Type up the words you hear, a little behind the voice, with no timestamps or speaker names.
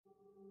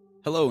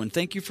Hello, and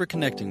thank you for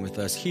connecting with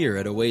us here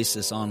at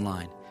Oasis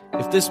Online.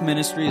 If this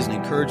ministry is an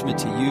encouragement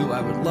to you,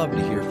 I would love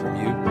to hear from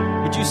you.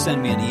 Would you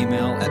send me an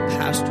email at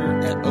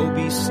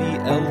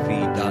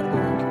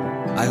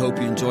pastor@obclv.org. I hope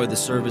you enjoyed the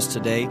service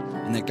today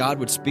and that God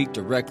would speak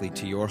directly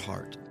to your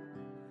heart.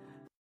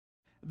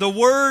 The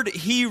word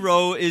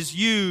hero is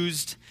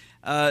used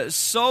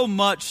so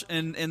much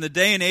in the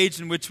day and age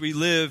in which we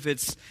live.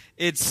 It's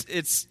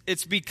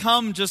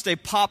become just a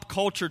pop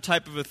culture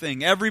type of a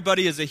thing.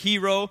 Everybody is a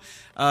hero.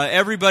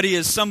 Everybody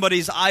is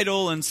somebody's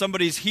idol and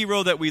somebody's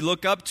hero that we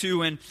look up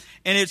to, and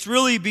it's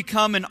really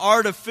become an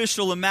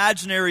artificial,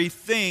 imaginary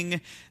thing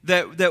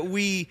that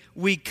we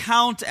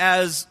count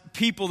as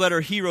people that are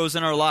heroes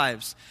in our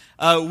lives.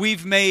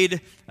 We've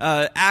made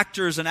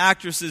actors and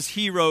actresses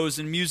heroes,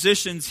 and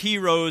musicians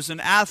heroes, and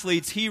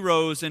athletes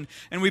heroes, and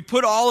we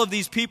put all of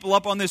these people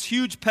up on this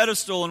huge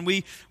pedestal, and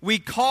we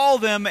call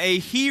them a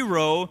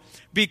hero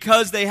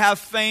because they have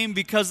fame,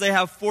 because they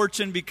have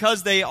fortune,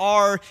 because they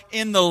are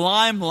in the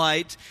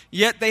limelight,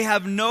 yet they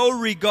have no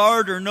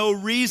regard or no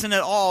reason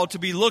at all to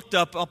be looked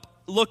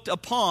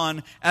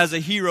upon as a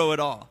hero at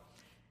all.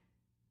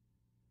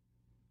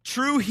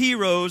 True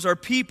heroes are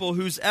people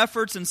whose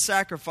efforts and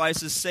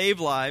sacrifices save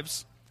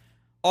lives,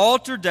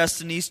 alter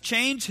destinies,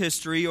 change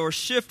history, or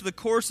shift the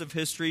course of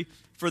history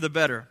for the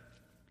better.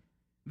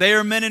 They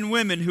are men and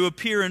women who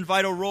appear in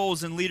vital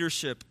roles in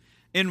leadership,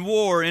 in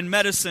war, in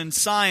medicine,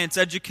 science,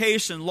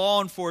 education,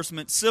 law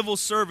enforcement, civil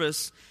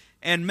service,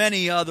 and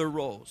many other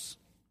roles.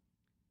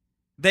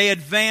 They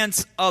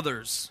advance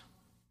others.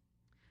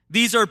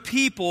 These are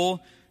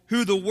people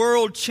who the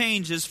world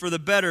changes for the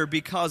better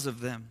because of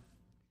them.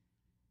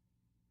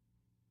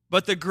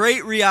 But the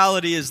great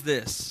reality is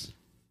this.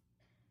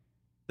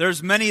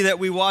 There's many that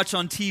we watch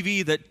on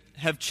TV that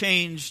have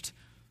changed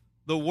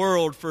the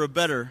world for a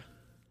better.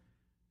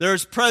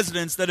 There's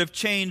presidents that have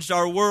changed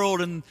our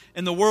world and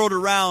the world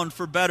around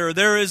for better.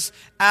 There is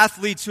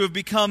athletes who have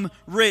become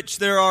rich.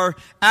 There are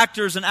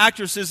actors and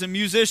actresses and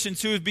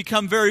musicians who have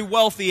become very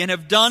wealthy and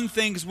have done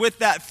things with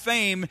that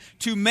fame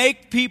to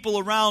make people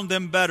around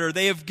them better.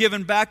 They have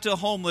given back to the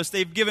homeless.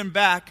 They've given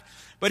back.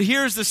 But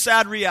here's the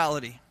sad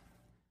reality.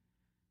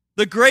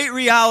 The great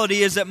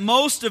reality is that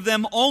most of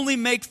them only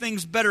make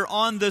things better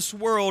on this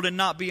world and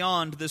not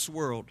beyond this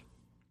world.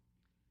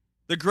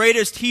 The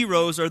greatest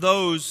heroes are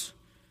those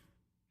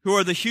who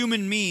are the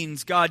human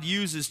means God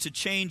uses to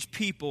change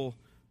people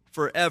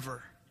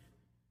forever,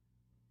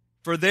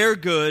 for their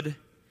good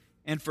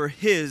and for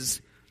His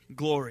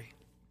glory.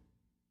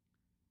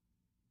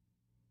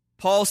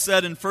 Paul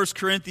said in 1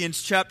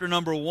 Corinthians chapter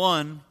number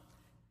 1,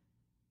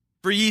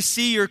 "For ye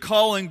see your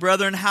calling,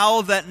 brethren,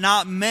 how that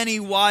not many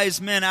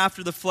wise men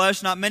after the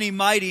flesh, not many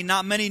mighty,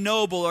 not many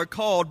noble are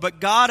called,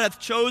 but God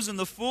hath chosen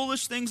the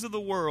foolish things of the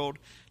world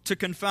to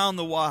confound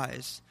the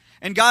wise.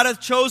 And God hath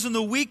chosen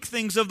the weak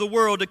things of the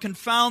world to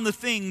confound the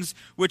things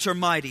which are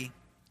mighty."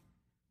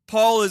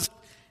 Paul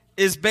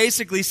is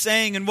basically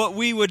saying, and what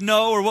we would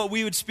know or what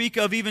we would speak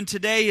of even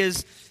today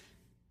is,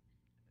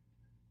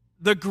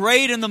 the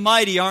great and the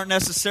mighty aren't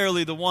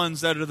necessarily the ones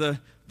that are the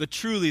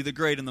truly the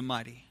great and the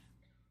mighty.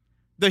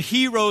 The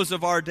heroes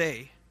of our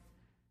day.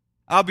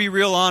 I'll be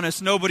real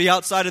honest, nobody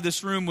outside of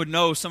this room would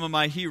know some of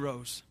my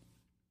heroes.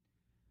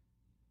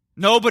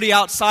 Nobody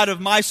outside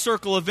of my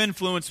circle of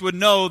influence would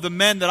know the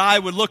men that I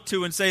would look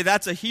to and say,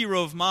 that's a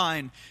hero of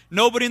mine.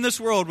 Nobody in this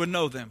world would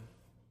know them.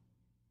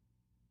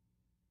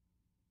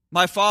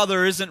 My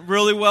father isn't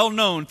really well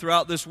known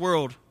throughout this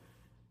world,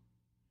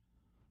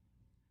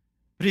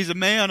 but he's a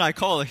man I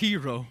call a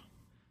hero.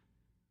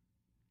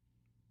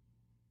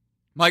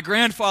 My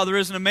grandfather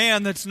isn't a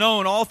man that's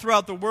known all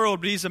throughout the world,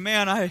 but he's a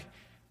man I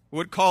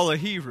would call a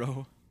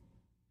hero.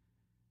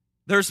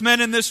 There's men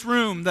in this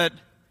room that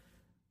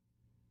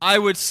I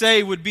would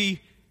say would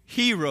be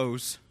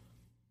heroes,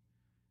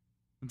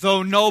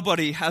 though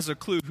nobody has a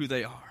clue who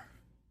they are.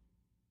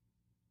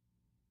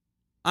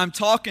 I'm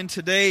talking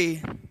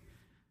today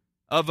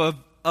of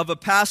a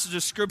passage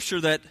of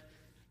Scripture that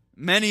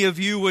many of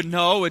you would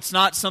know. It's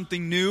not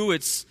something new.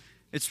 It's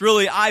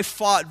really, I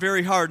fought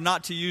very hard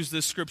not to use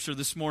this Scripture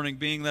this morning,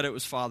 being that it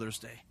was Father's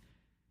Day.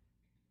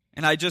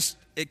 And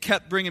it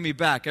kept bringing me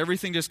back.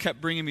 Everything just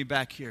kept bringing me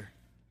back here.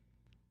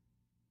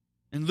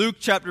 In Luke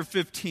chapter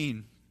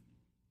 15,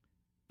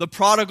 the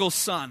prodigal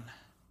son,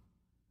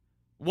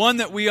 one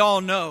that we all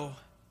know.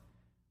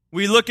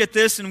 We look at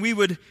this and we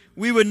would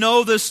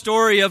know the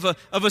story of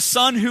a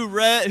son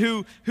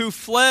who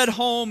fled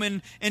home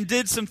and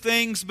did some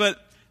things,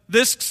 but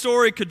this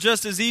story could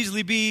just as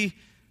easily be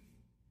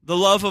the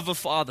love of a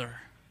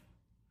father,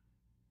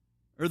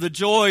 or the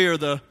joy or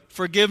the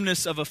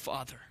forgiveness of a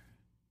father.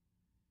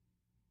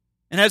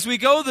 And as we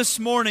go this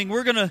morning,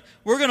 we're gonna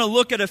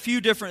look at a few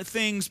different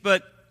things,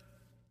 but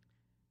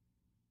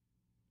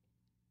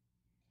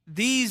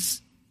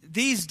these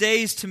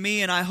days to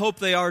me, and I hope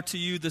they are to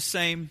you the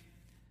same.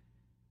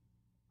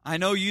 I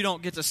know you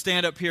don't get to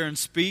stand up here and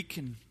speak,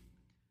 and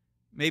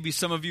maybe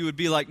some of you would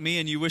be like me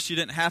and you wish you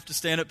didn't have to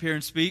stand up here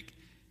and speak.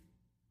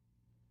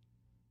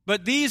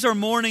 But these are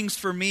mornings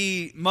for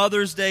me,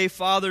 Mother's Day,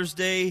 Father's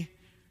Day,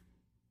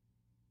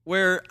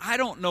 where I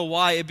don't know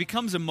why it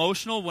becomes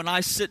emotional when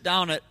I sit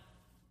down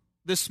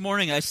this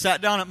morning I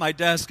sat down at my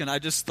desk and I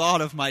just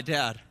thought of my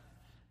dad.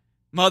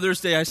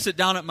 Mother's Day, I sit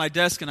down at my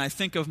desk and I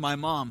think of my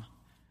mom.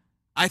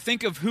 I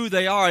think of who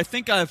they are. I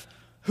think of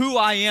who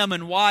I am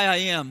and why I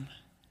am.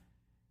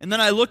 And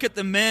then I look at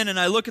the men and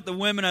I look at the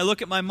women. I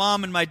look at my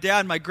mom and my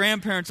dad, my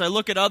grandparents. I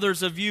look at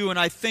others of you and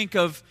I think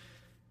of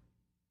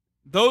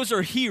those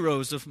are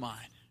heroes of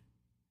mine.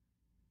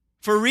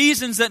 For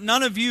reasons that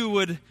none of you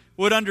would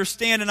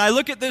understand. And I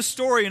look at this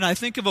story and I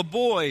think of a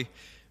boy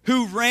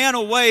who ran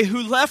away,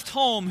 who left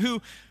home,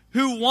 who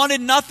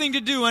wanted nothing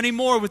to do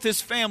anymore with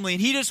his family.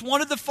 And he just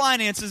wanted the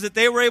finances that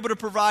they were able to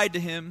provide to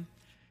him.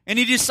 And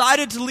he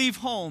decided to leave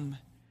home.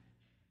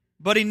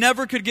 But he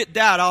never could get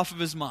dad off of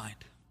his mind.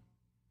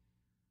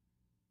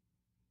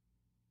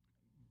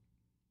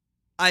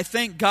 I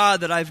thank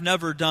God that I've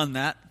never done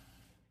that.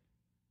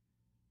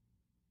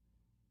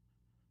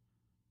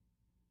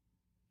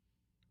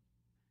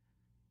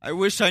 I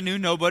wish I knew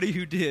nobody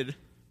who did.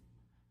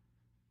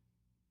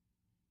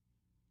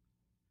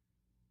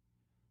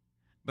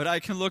 But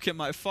I can look at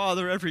my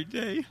father every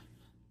day.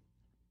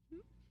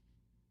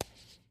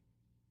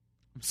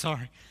 I'm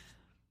sorry.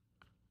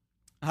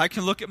 I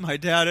can look at my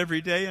dad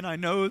every day and I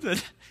know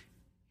that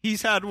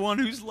he's had one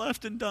who's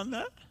left and done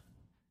that.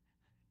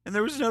 And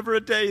there was never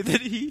a day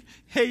that he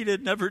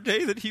hated, never a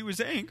day that he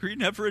was angry,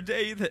 never a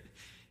day that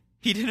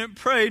he didn't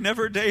pray,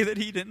 never a day that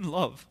he didn't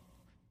love.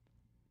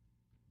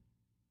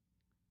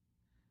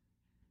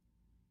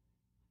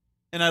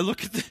 And I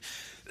look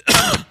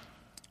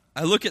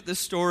at this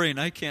story and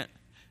I can't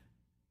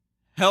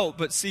help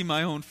but see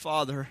my own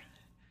father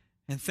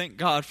and thank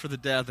God for the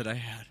dad that I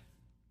had.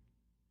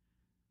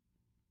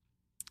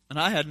 And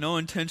I had no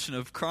intention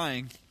of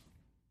crying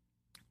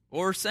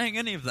or saying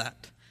any of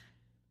that.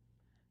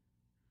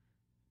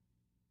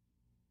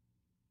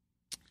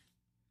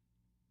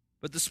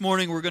 But this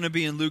morning we're going to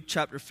be in Luke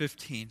chapter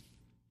 15.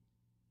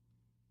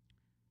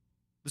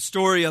 The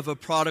story of a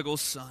prodigal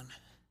son.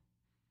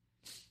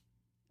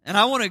 And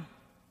I want to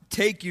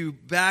take you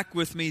back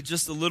with me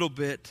just a little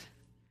bit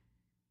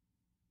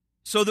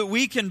so that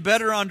we can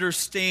better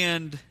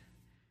understand,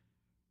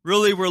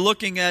 really we're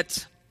looking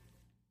at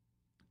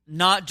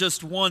not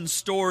just one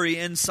story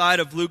inside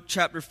of Luke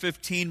chapter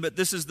 15, but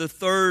this is the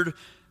third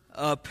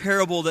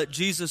parable that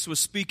Jesus was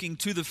speaking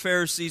to the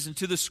Pharisees and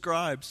to the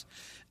scribes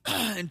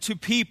and to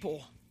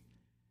people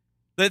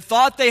that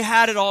thought they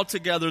had it all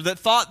together, that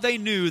thought they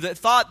knew, that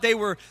thought they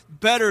were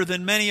better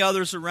than many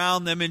others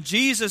around them. And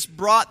Jesus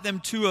brought them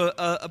to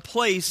a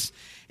place,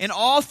 and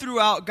all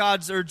throughout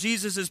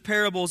Jesus'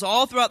 parables,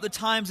 all throughout the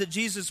times that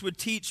Jesus would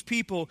teach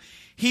people,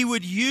 he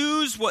would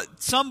use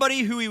what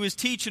somebody who he was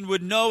teaching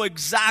would know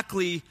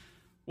exactly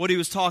what he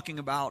was talking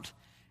about.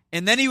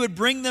 And then he would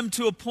bring them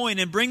to a point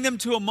and bring them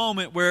to a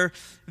moment where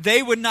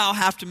they would now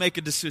have to make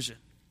a decision.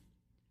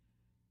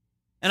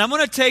 And I'm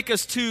going to take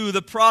us to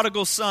the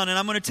prodigal son, and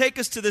I'm going to take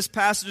us to this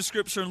passage of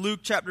Scripture in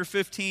Luke chapter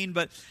 15,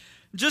 but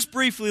just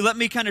briefly, let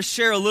me kind of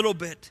share a little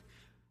bit.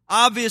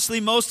 Obviously,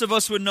 most of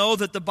us would know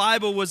that the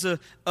Bible was a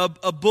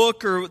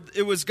book, or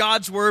it was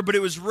God's Word, but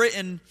it was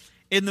written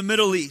in the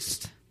Middle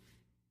East,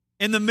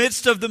 in the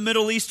midst of the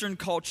Middle Eastern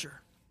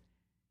culture.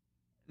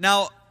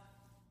 Now,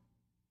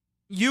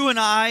 you and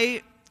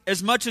I,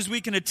 as much as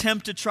we can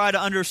attempt to try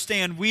to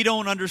understand, we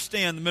don't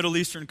understand the Middle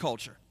Eastern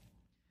culture.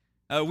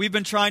 We've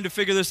been trying to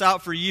figure this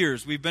out for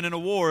years. We've been in a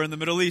war in the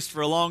Middle East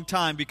for a long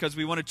time because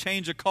we want to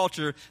change a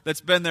culture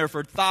that's been there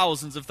for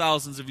thousands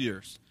of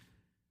years.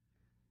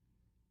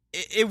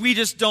 We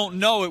just don't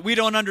know it. We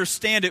don't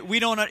understand it.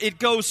 It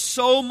goes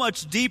so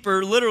much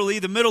deeper. Literally,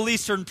 the Middle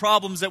Eastern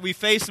problems that we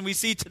face and we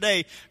see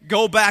today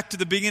go back to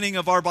the beginning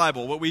of our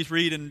Bible, what we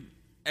read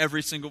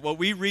what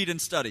we read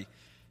and study.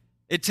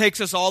 It takes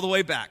us all the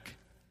way back.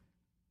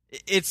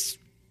 It's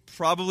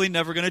probably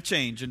never going to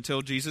change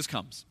until Jesus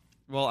comes.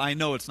 Well, I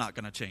know it's not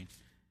going to change.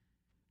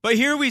 But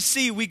here we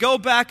go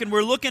back and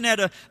we're looking at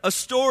a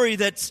story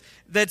that's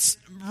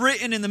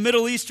written in the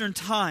Middle Eastern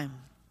time.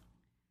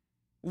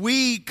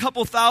 We,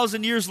 couple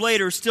thousand years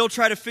later, still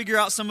try to figure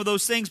out some of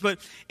those things. But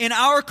in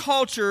our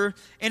culture,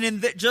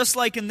 and just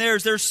like in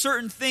theirs, there's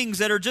certain things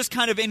that are just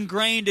kind of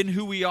ingrained in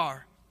who we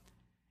are.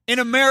 In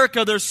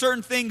America, there's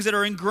certain things that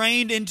are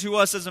ingrained into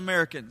us as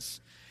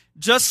Americans.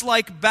 Just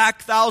like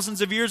back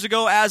thousands of years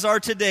ago, as are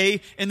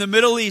today, in the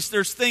Middle East,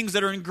 there's things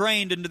that are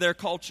ingrained into their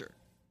culture.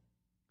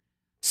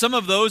 Some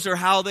of those are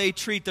how they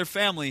treat their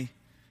family.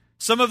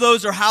 Some of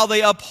those are how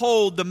they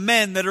uphold the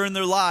men that are in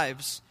their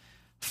lives.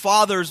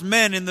 Fathers,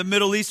 men in the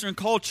Middle Eastern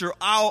culture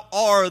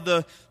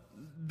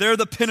they're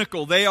the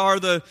pinnacle. They are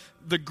the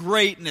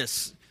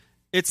greatness.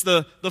 It's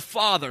the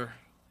father.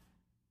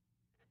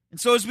 And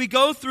so as we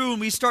go through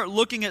and we start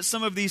looking at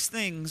some of these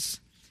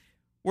things,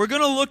 we're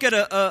going to look at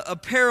a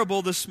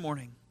parable this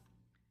morning.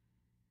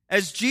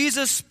 As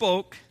Jesus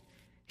spoke,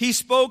 he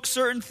spoke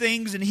certain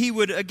things, and he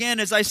would, again,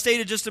 as I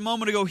stated just a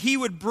moment ago, he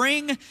would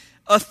bring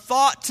a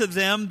thought to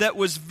them that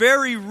was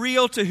very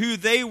real to who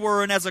they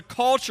were, and as a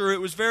culture,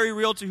 it was very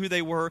real to who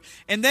they were.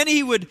 And then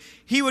he would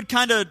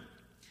kind of,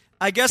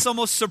 I guess,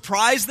 almost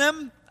surprise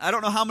them. I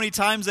don't know how many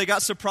times they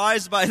got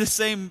surprised by the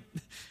same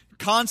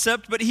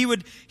concept, but he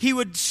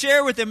would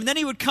share with them, and then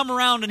he would come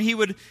around and he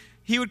would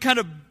kind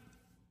of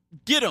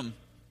get them,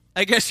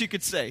 I guess you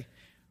could say,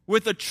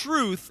 with a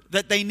truth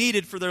that they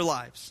needed for their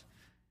lives.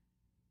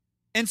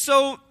 And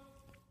so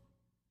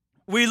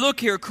we look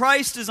here,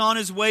 Christ is on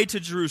his way to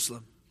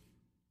Jerusalem.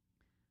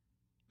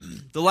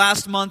 The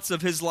last months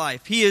of his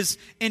life. He is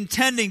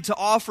intending to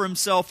offer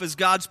himself as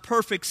God's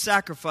perfect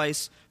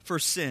sacrifice for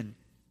sin.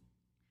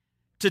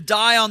 To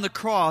die on the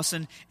cross,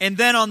 and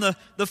then on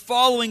the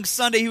following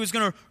Sunday he was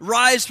going to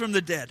rise from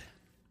the dead.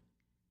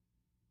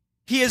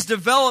 He has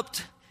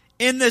developed,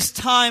 in this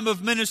time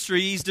of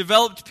ministry, he's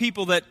developed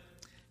people that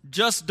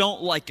just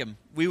don't like him.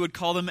 We would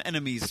call them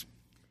enemies.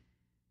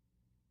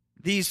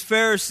 These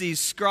Pharisees,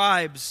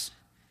 scribes,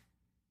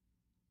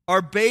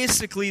 are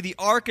basically the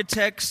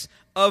architects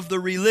of the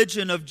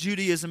religion of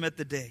Judaism at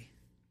the day.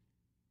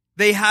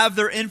 They have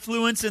their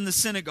influence in the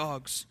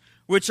synagogues,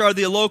 which are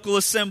the local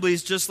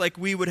assemblies just like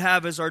we would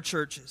have as our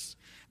churches.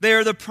 They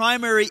are the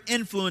primary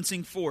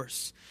influencing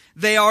force.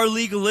 They are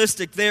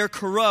legalistic. They are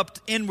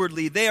corrupt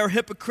inwardly. They are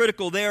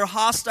hypocritical. They are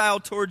hostile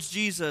towards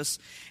Jesus.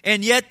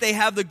 And yet they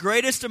have the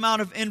greatest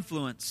amount of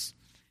influence.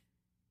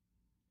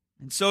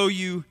 And so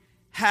you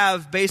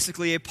have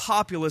basically a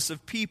populace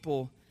of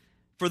people,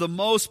 for the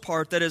most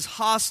part, that is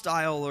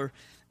hostile or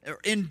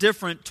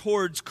indifferent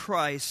towards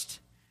Christ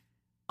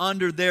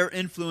under their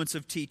influence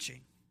of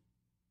teaching.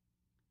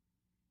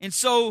 And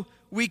so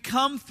we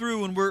come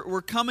through, and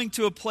we're coming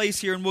to a place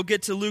here, and we'll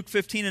get to Luke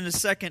 15 in a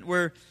second,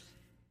 where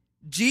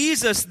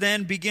Jesus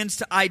then begins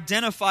to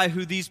identify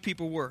who these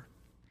people were.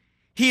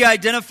 He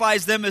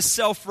identifies them as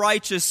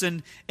self-righteous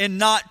and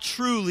not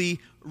truly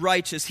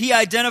righteous. He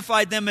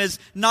identified them as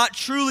not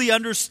truly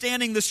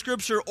understanding the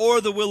Scripture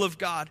or the will of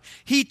God.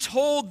 He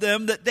told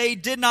them that they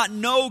did not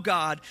know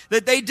God,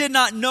 that they did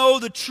not know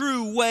the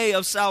true way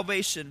of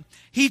salvation.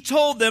 He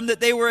told them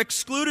that they were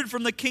excluded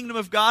from the kingdom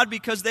of God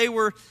because they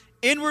were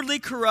inwardly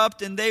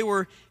corrupt and they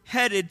were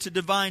headed to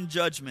divine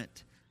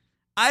judgment.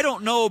 I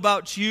don't know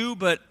about you,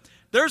 but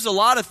there's a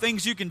lot of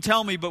things you can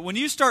tell me, but when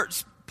you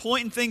start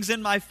pointing things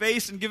in my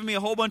face and giving me a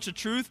whole bunch of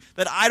truth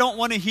that I don't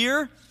want to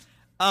hear,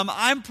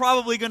 I'm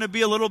probably going to be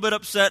a little bit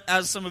upset,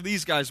 as some of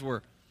these guys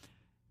were.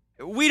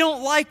 We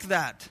don't like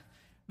that.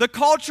 The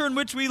culture in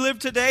which we live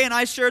today, and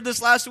I shared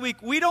this last week,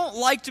 we don't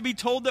like to be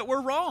told that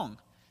we're wrong.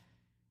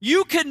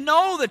 You can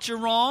know that you're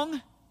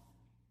wrong,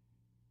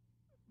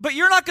 but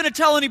you're not going to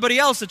tell anybody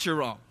else that you're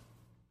wrong.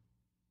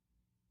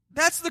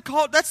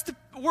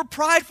 We're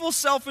prideful,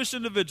 selfish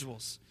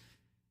individuals.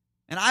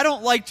 And I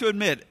don't like to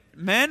admit.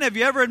 Men, have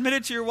you ever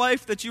admitted to your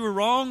wife that you were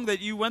wrong, that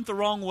you went the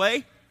wrong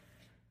way?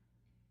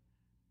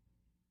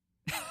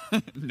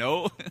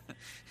 No.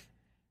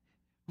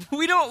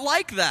 We don't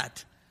like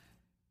that.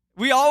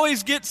 We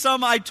always get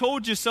some "I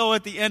told you so"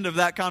 at the end of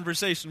that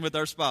conversation with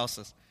our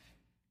spouses.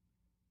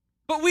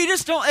 But we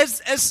just don't,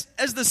 as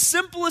the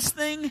simplest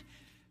thing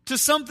to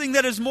something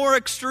that is more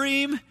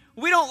extreme,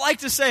 we don't like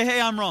to say, "Hey,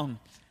 I'm wrong."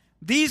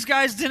 These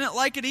guys didn't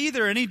like it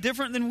either, any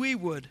different than we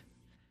would.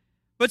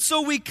 But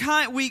so we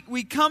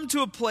come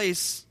to a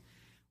place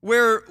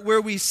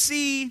where we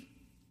see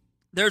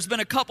there's been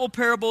a couple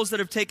parables that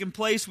have taken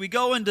place. We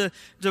go into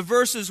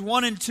verses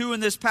 1 and 2 in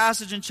this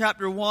passage in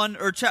chapter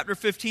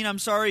 15,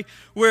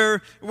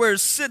 where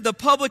the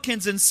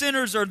publicans and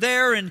sinners are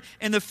there, and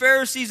the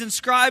Pharisees and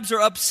scribes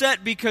are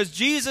upset because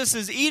Jesus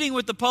is eating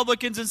with the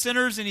publicans and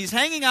sinners, and he's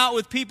hanging out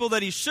with people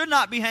that he should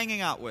not be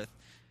hanging out with.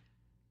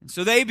 And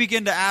so they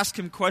begin to ask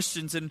him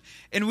questions, and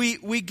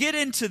we get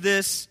into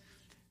this,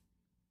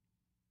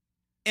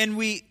 and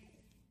we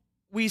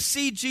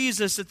see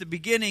Jesus at the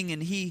beginning,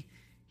 and he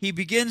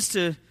begins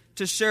to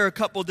share a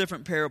couple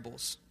different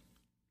parables.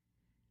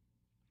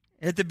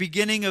 At the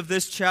beginning of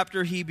this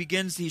chapter, he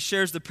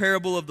shares the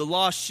parable of the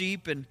lost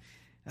sheep, and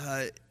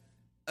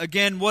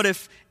again, what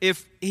if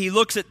he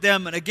looks at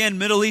them, and again,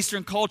 Middle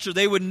Eastern culture,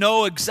 they would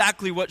know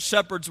exactly what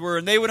shepherds were,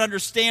 and they would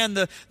understand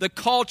the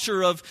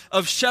culture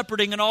of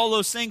shepherding and all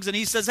those things, and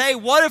he says, hey,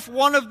 what if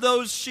one of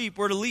those sheep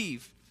were to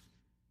leave?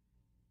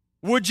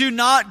 Would you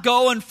not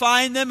go and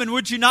find them, and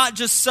would you not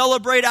just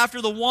celebrate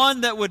after the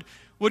one that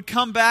would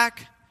come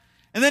back?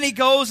 And then he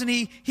goes and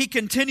he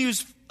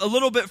continues a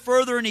little bit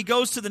further, and he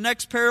goes to the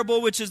next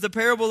parable, which is the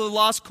parable of the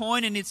lost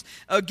coin, and it's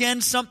again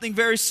something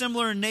very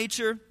similar in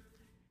nature.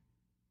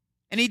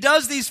 And he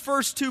does these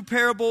first two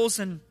parables,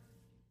 and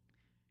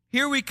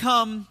here we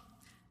come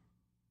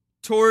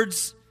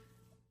towards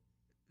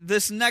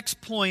this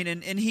next point,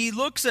 and he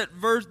looks at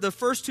the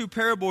first two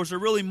parables are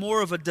really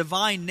more of a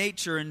divine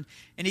nature, and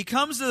he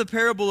comes to the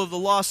parable of the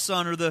lost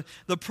son, or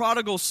the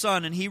prodigal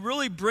son, and he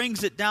really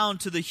brings it down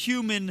to the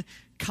human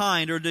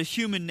kind, or the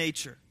human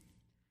nature,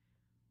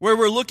 where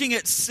we're looking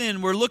at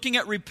sin, we're looking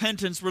at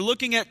repentance, we're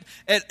looking at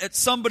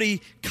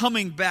somebody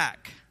coming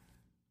back.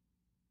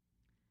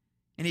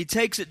 And he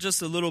takes it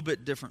just a little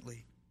bit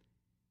differently.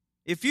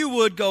 If you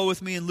would go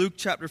with me in Luke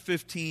chapter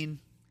 15,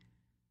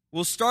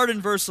 we'll start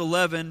in verse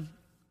 11,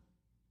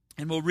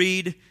 and we'll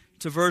read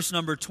to verse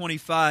number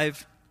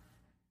 25,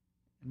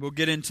 and we'll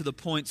get into the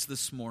points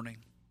this morning.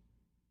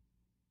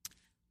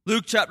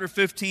 Luke chapter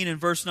 15 and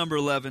verse number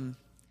 11,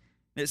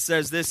 it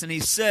says this, "And he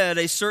said,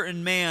 a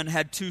certain man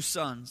had 2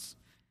 sons.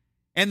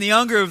 And the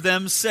younger of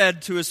them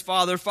said to his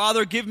father,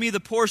 Father, give me the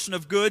portion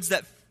of goods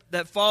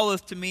that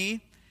falleth to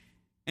me.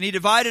 And he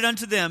divided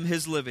unto them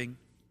his living.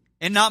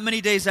 And not many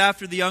days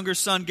after, the younger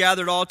son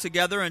gathered all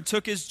together and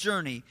took his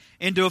journey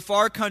into a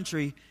far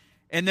country,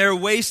 and there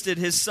wasted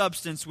his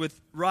substance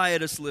with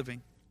riotous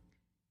living.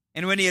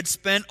 And when he had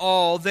spent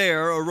all,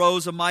 there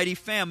arose a mighty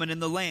famine in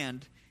the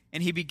land,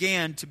 and he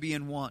began to be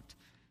in want.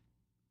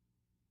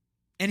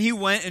 And he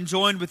went and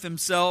joined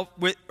himself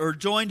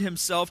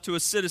to a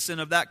citizen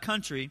of that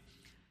country,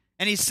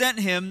 and he sent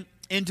him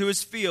into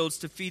his fields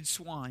to feed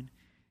swine.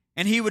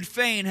 And he would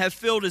fain have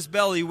filled his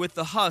belly with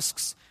the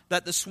husks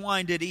that the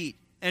swine did eat,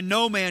 and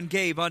no man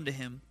gave unto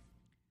him.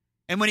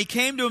 And when he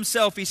came to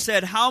himself, he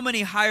said, How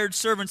many hired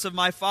servants of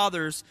my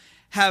father's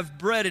have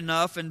bread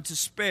enough and to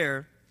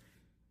spare,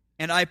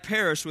 and I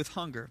perish with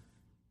hunger?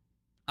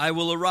 I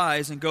will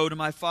arise and go to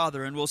my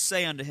father, and will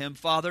say unto him,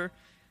 Father,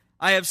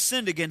 I have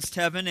sinned against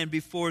heaven and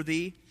before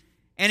thee,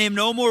 and am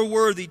no more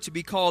worthy to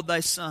be called thy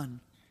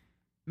son.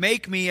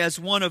 Make me as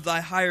one of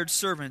thy hired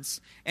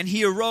servants. And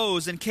he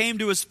arose and came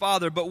to his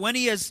father. But when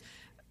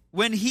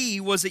he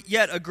was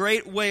yet a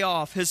great way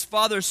off, his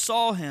father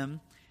saw him,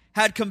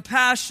 had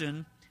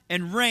compassion,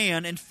 and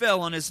ran and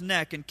fell on his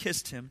neck and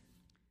kissed him.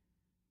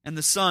 And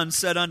the son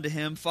said unto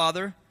him,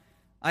 Father,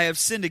 I have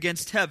sinned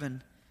against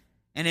heaven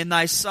and in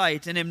thy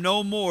sight, and am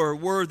no more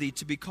worthy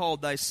to be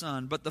called thy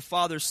son. But the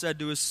father said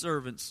to his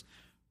servants,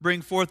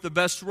 Bring forth the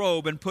best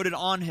robe, and put it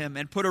on him,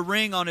 and put a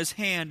ring on his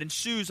hand, and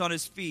shoes on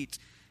his feet,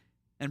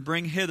 and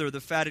bring hither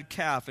the fatted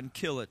calf, and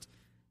kill it,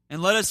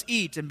 and let us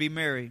eat and be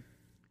merry.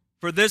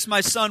 For this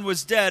my son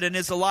was dead, and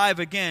is alive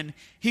again.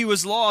 He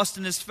was lost,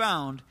 and is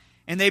found.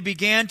 And they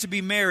began to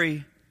be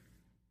merry.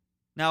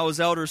 Now his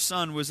elder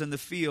son was in the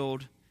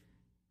field,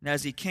 and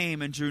as he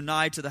came and drew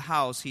nigh to the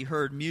house, he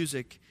heard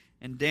music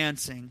and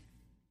dancing.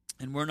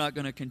 And we're not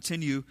going to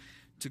continue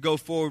to go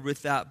forward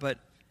with that, but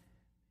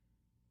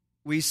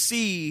we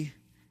see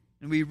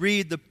and we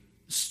read the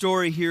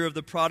story here of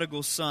the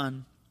prodigal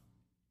son.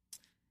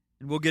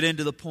 And we'll get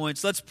into the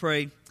points. Let's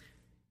pray,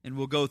 and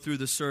we'll go through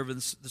the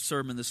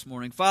sermon this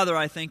morning. Father,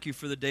 I thank you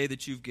for the day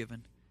that you've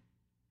given.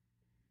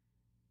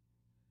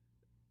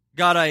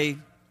 God, I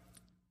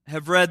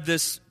have read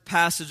this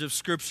passage of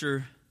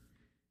Scripture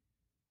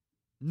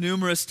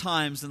numerous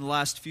times in the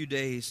last few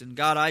days. And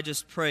God, I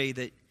just pray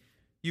that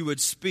you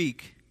would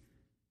speak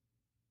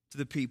to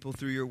the people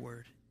through your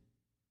word.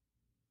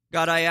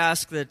 God, I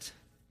ask that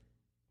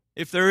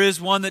if there is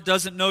one that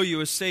doesn't know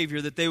you as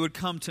Savior, that they would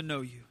come to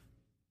know you.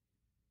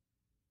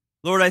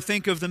 Lord, I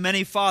think of the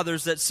many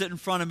fathers that sit in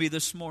front of me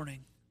this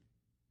morning.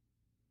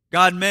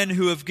 God, men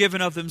who have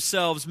given of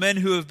themselves, men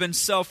who have been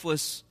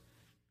selfless.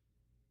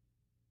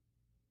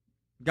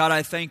 God,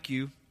 I thank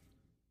you.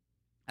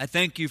 I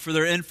thank you for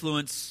their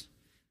influence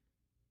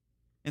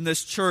in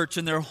this church,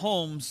 in their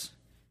homes,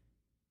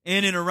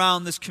 in and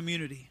around this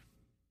community.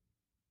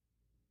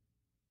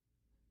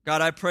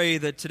 God, I pray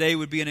that today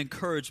would be an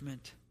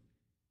encouragement.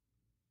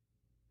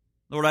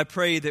 Lord, I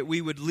pray that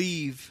we would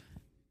leave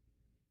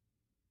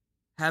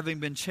having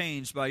been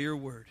changed by your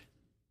word.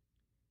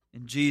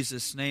 In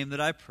Jesus' name that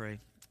I pray,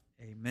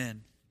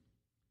 amen.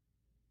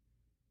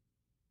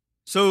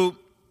 So,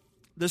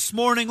 this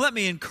morning, let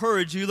me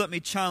encourage you, let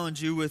me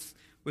challenge you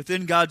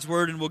within God's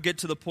word, and we'll get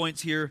to the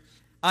points here.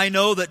 I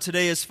know that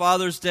today is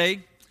Father's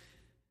Day.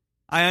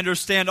 I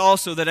understand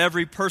also that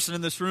every person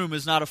in this room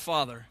is not a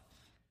father.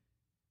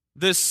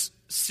 This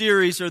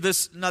series, or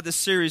not this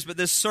series, but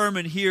this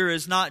sermon here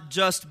is not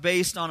just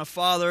based on a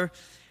father.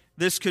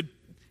 This could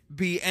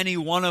be any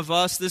one of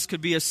us. This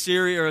could be a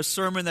series or a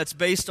sermon that's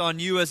based on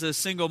you as a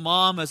single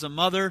mom, as a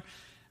mother,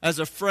 as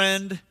a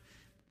friend.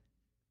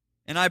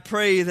 And I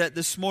pray that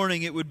this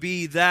morning it would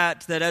be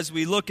that as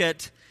we look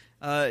at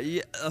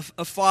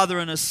a father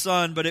and a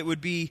son, but it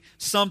would be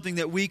something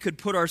that we could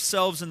put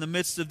ourselves in the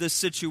midst of this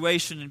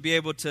situation and be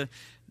able to,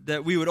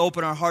 that we would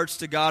open our hearts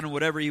to God and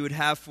whatever He would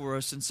have for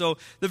us. And so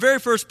the very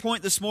first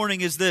point this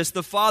morning is this: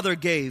 the Father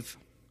gave.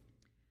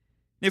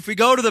 If we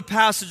go to the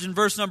passage in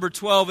verse number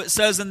 12, it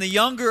says, And the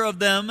younger of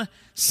them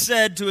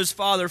said to his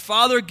father,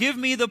 Father, give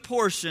me the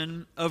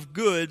portion of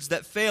goods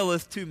that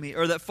faileth to me,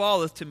 or that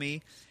falleth to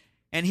me.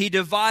 And he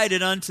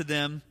divided unto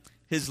them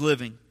his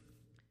living.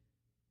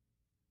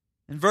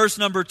 In verse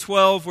number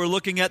 12, we're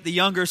looking at the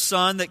younger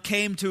son that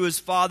came to his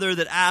father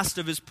that asked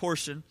of his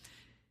portion.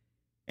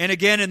 And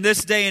again, in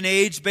this day and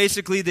age,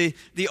 basically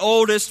the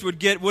oldest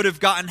would have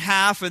gotten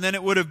half, and then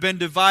it would have been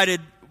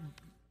divided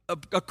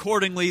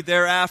accordingly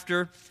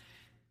thereafter.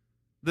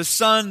 The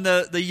son,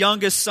 the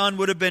youngest son,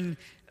 would have been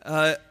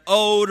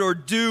owed or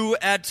due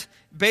at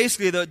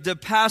basically the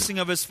passing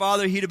of his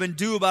father. He'd have been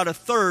due about a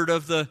third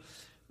of the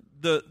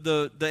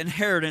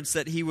inheritance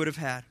that he would have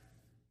had.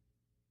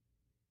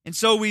 And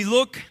so we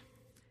look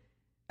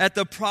at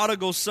the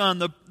prodigal son.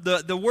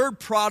 The word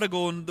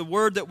prodigal, and the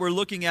word that we're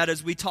looking at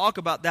as we talk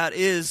about that,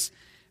 is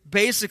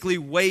basically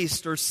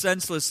waste or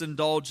senseless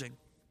indulging.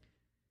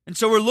 And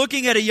so we're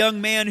looking at a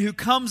young man who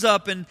comes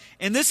up, and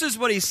this is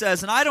what he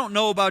says. And I don't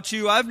know about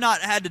you. I've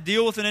not had to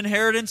deal with an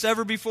inheritance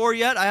ever before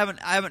yet. I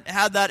haven't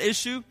had that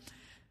issue.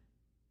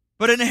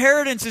 But an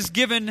inheritance is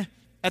given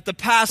at the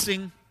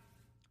passing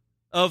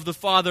of the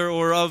father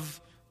or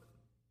of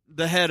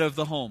the head of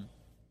the home.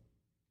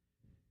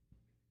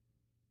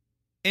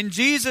 In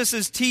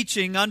Jesus'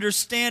 teaching,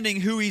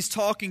 understanding who he's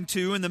talking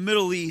to in the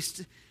Middle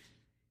East,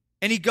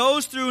 and he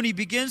goes through and he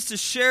begins to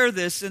share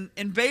this,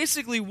 and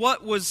basically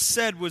what was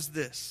said was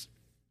this: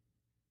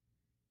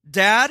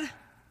 Dad,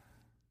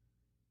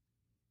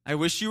 I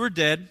wish you were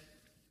dead,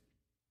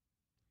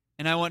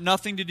 and I want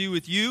nothing to do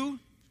with you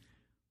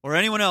or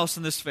anyone else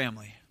in this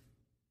family.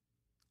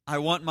 I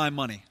want my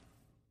money.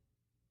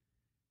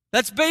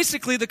 That's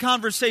basically the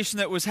conversation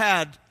that was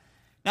had.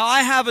 Now,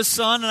 I have a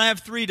son and I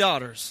have 3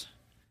 daughters.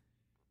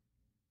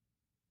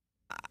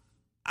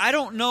 I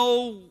don't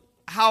know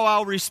how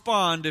I'll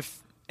respond if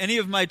any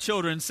of my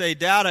children say,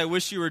 Dad, I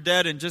wish you were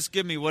dead and just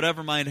give me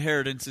whatever my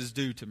inheritance is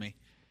due to me.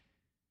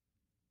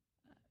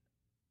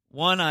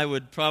 One, I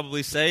would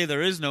probably say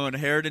there is no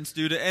inheritance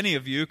due to any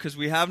of you because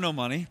we have no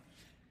money.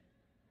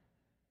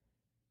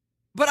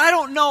 But I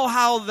don't know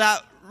how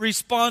that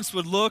response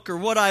would look or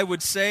what I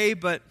would say,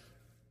 but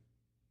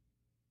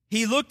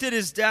he looked at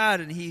his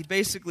dad and he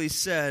basically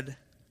said,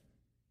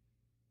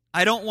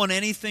 I don't want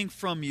anything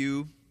from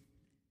you.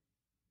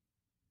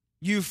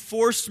 You've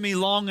forced me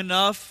long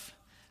enough.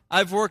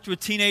 I've worked with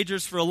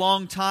teenagers for a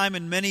long time,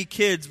 and many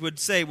kids would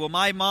say, well,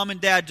 my mom and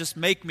dad just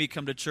make me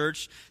come to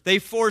church. They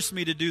force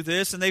me to do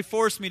this, and they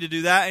force me to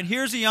do that. And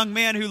here's a young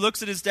man who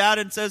looks at his dad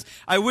and says,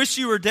 I wish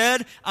you were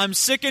dead. I'm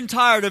sick and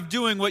tired of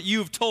doing what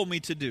you've told me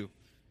to do.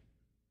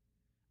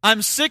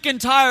 I'm sick and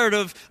tired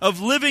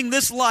of living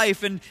this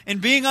life and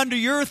being under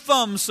your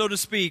thumb, so to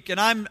speak,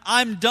 and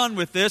I'm done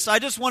with this. I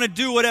just want to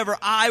do whatever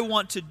I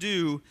want to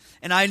do,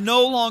 and I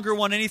no longer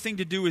want anything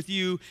to do with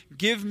you.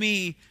 Give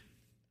me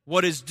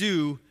what is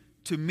due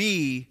to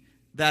me,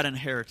 that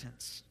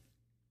inheritance.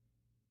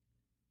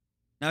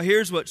 Now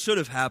here's what should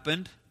have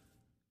happened.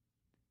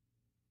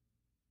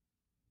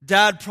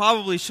 Dad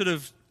probably should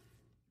have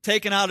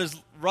taken out his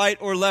right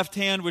or left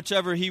hand,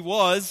 whichever he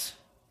was,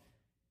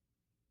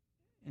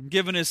 and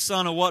given his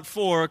son a what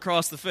for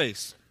across the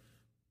face.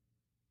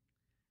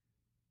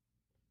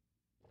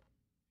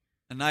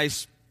 A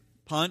nice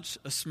punch,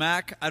 a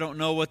smack. I don't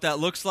know what that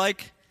looks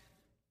like.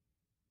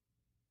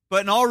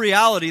 But in all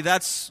reality,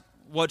 that's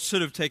what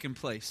should have taken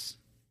place.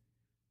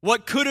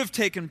 What could have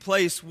taken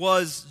place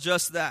was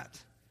just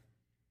that.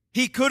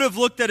 He could have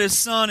looked at his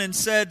son and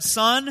said,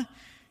 Son,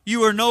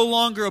 you are no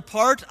longer a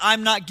part.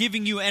 I'm not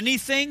giving you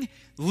anything.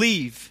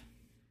 Leave.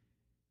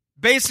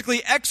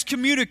 Basically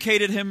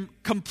excommunicated him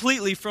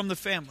completely from the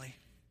family.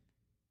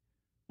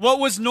 What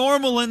was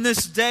normal in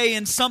this day,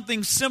 and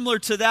something similar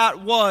to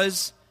that,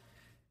 was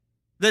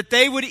that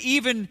they would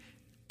even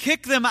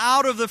kick them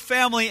out of the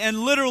family and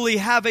literally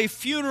have a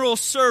funeral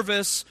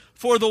service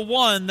for the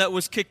one that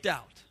was kicked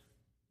out.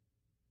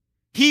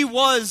 He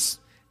was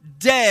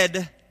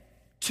dead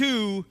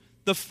to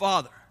the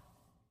Father.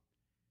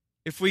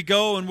 If we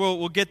go, and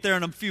we'll get there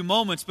in a few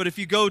moments, but if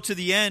you go to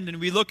the end and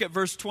we look at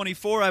verse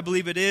 24, I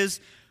believe it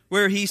is,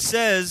 where he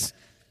says,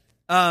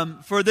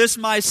 for this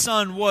my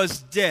son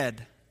was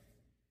dead.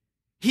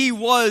 He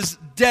was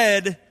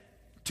dead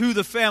to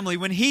the family.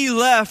 When he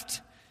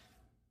left,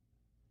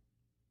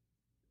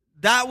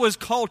 that was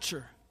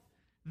culture.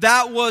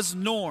 That was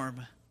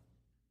norm.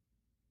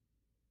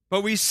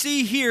 But we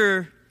see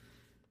here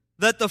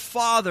that the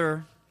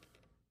father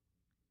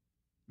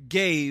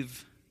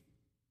gave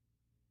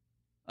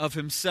of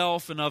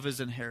himself and of his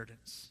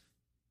inheritance.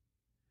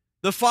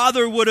 The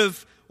father would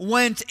have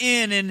went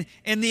in,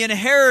 and the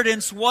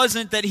inheritance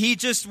wasn't that he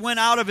just went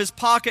out of his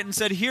pocket and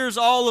said, here's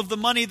all of the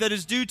money that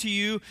is due to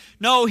you.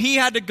 No, he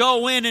had to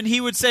go in and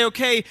he would say,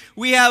 okay,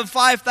 we have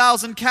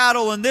 5,000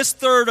 cattle and this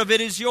third of it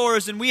is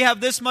yours, and we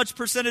have this much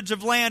percentage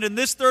of land and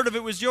this third of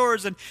it was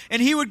yours. And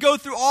he would go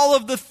through all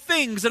of the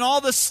things and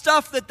all the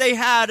stuff that they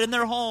had in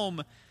their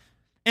home.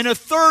 And a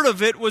third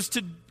of it was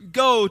to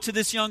go to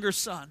this younger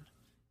son.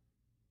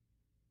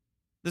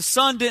 The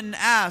son didn't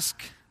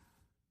ask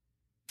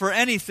for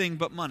anything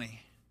but money.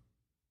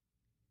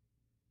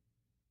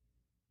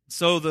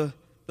 So the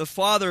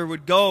father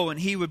would go, and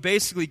he would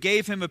basically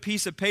gave him a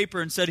piece of paper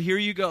and said, here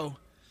you go.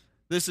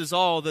 This is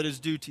all that is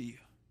due to you.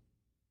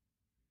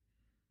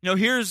 You know,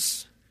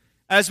 here's,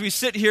 as we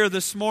sit here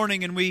this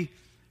morning and we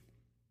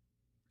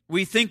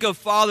think of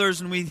fathers,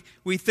 and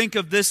we think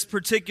of this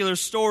particular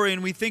story,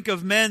 and we think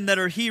of men that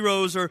are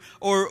heroes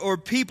or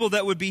people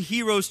that would be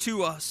heroes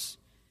to us.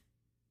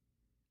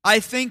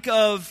 I think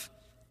of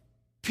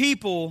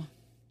people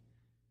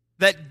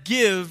that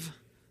give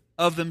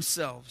of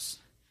themselves.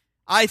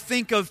 I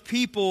think of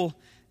people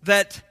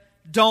that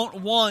don't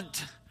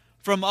want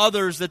from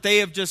others, that they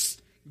have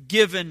just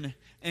given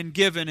and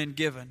given and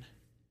given.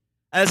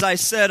 As I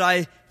said,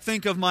 I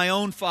think of my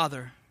own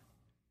father,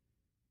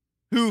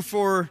 who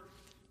for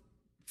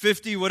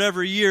 50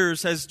 whatever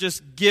years has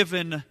just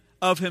given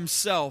of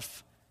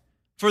himself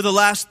for the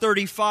last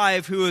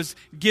 35 who has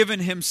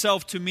given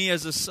himself to me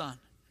as a son.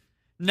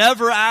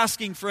 Never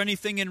asking for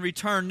anything in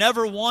return,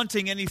 never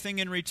wanting anything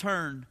in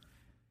return.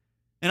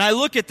 And I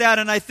look at that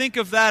and I think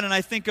of that and I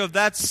think of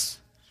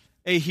that's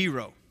a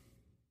hero.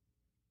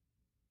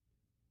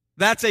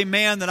 That's a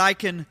man that I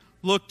can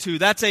look to.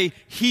 That's a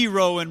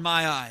hero in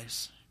my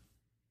eyes.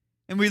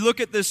 And we look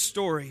at this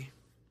story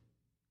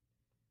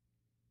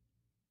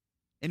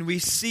and we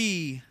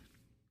see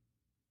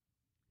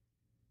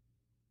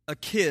a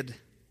kid.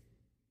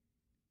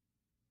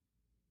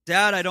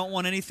 Dad, I don't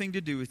want anything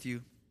to do with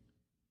you.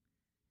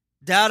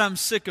 Dad, I'm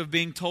sick of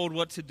being told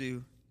what to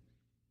do.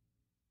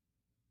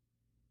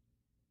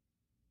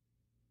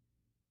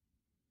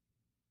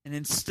 And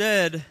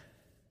instead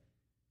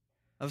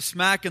of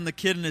smacking the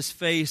kid in his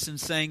face and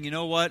saying, you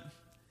know what?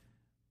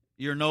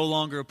 You're no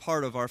longer a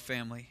part of our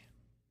family.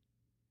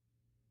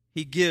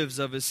 He gives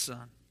of his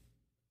son.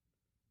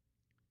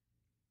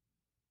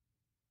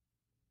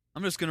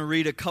 I'm just going to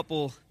read a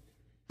couple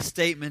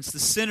statements. The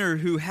sinner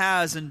who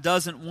has and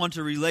doesn't want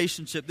a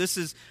relationship.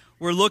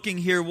 We're looking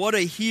here, what a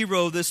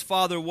hero this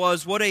father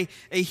was. What a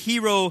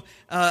hero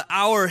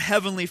our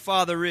Heavenly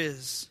Father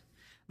is.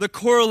 The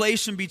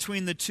correlation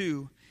between the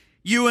two.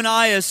 You and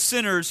I as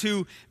sinners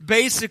who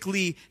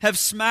basically have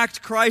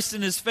smacked Christ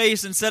in his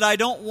face and said, I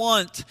don't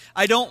want,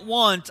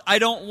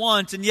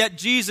 and yet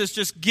Jesus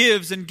just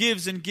gives and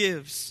gives and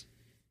gives.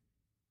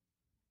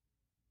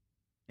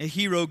 A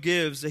hero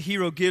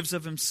gives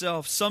of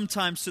himself,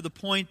 sometimes to the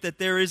point that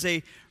there is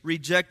a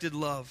rejected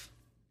love.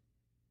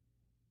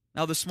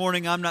 Now this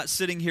morning I'm not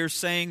sitting here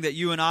saying that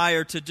you and I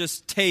are to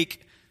just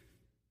take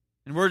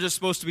and we're just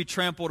supposed to be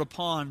trampled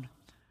upon.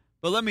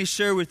 But let me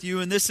share with you,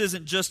 and this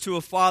isn't just to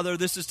a father,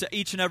 this is to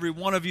each and every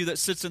one of you that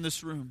sits in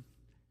this room.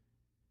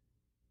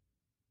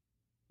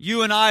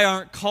 You and I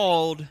aren't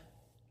called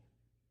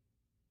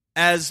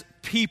as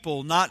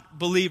people, not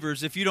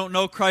believers. If you don't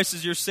know Christ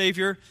as your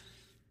Savior,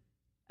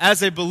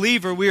 as a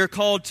believer, we are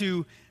called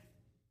to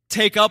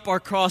take up our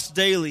cross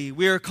daily.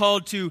 We are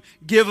called to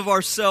give of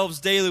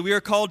ourselves daily. We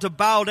are called to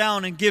bow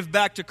down and give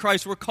back to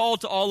Christ. We're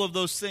called to all of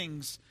those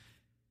things.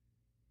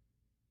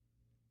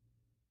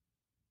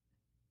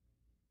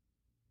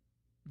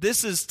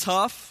 This is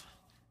tough.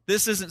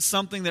 This isn't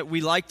something that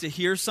we like to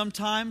hear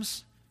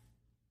sometimes.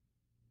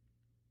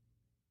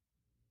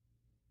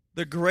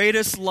 The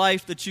greatest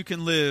life that you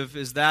can live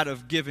is that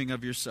of giving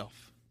of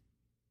yourself.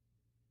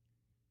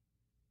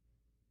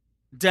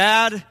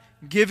 Dad,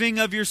 giving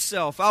of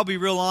yourself. I'll be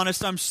real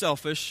honest, I'm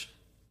selfish.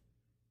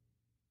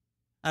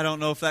 I don't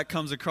know if that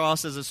comes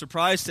across as a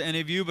surprise to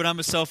any of you, but I'm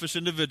a selfish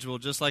individual,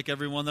 just like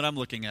everyone that I'm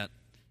looking at.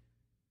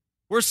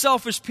 We're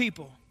selfish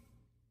people.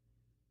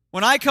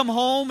 When I come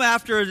home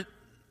after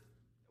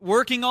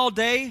working all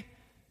day,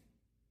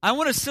 I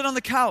want to sit on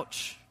the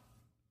couch.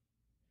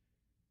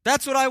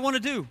 That's what I want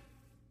to do.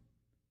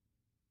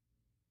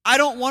 I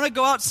don't want to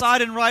go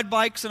outside and ride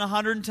bikes in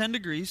 110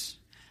 degrees.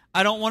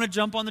 I don't want to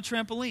jump on the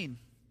trampoline.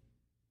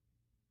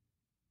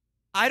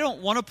 I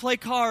don't want to play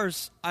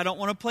cars. I don't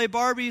want to play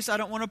Barbies. I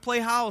don't want to play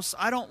house.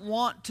 I don't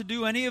want to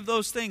do any of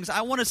those things.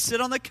 I want to sit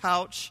on the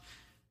couch.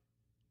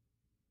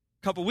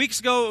 A couple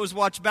weeks ago, it was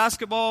watch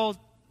basketball.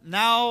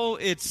 Now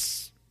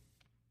it's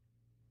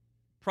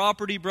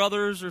Property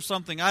Brothers or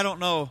something. I don't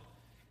know.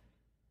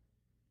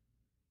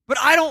 But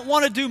I don't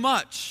want to do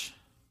much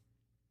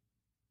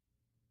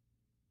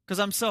because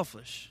I'm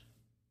selfish.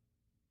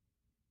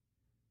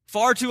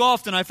 Far too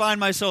often I find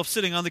myself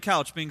sitting on the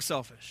couch being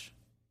selfish.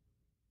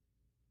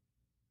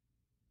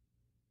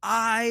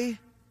 I,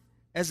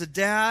 as a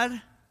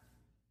dad,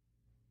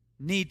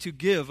 need to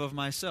give of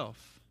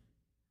myself.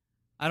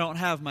 I don't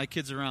have my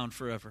kids around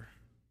forever.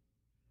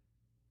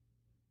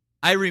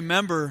 I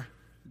remember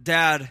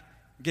Dad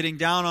getting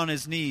down on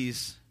his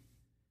knees,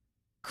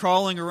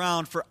 crawling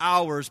around for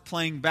hours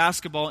playing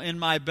basketball in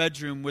my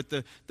bedroom with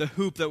the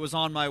hoop that was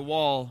on my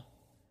wall.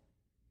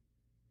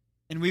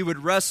 And we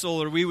would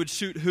wrestle or we would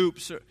shoot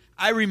hoops.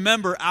 I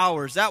remember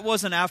hours. That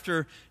wasn't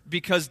after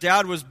because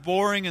Dad was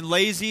boring and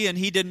lazy and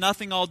he did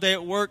nothing all day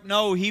at work.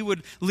 No, he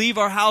would leave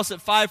our house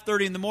at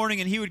 5:30 in the morning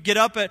and he would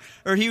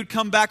he would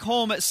come back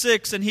home at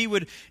 6 and he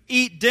would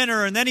eat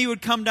dinner and then he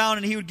would come down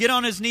and he would get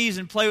on his knees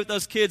and play with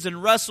us kids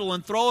and wrestle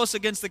and throw us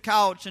against the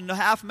couch and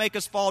half make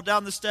us fall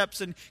down the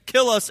steps and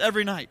kill us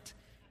every night.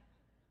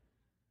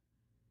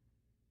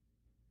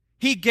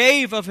 He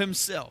gave of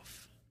himself.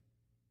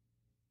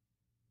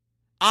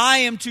 I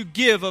am to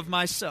give of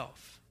myself.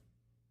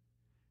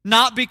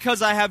 Not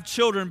because I have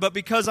children, but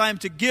because I am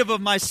to give of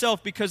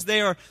myself because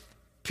they are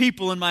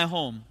people in my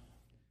home.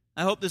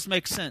 I hope this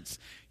makes sense.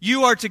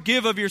 You are to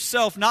give of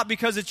yourself, not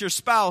because it's your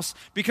spouse,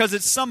 because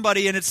it's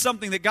somebody and it's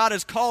something that God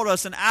has called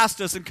us and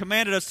asked us and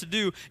commanded us to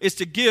do, is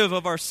to give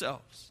of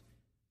ourselves.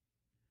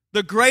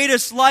 The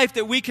greatest life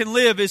that we can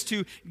live is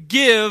to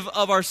give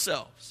of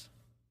ourselves.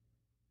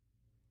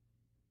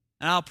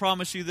 And I'll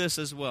promise you this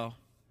as well.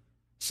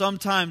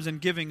 Sometimes in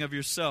giving of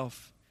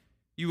yourself,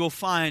 you will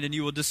find and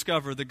you will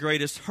discover the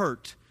greatest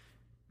hurt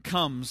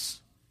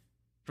comes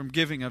from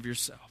giving of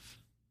yourself.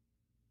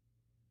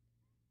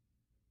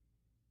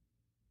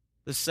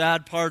 The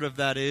sad part of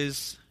that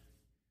is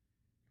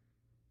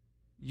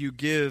you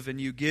give and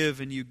you give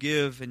and you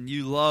give and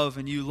you love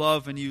and you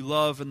love and you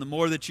love, and the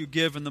more that you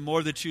give and the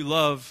more that you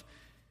love,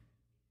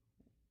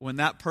 when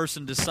that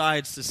person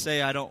decides to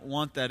say, I don't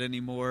want that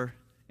anymore,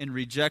 and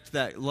reject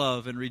that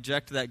love and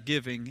reject that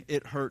giving,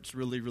 it hurts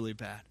really, really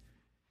bad.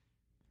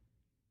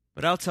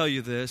 But I'll tell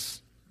you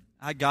this,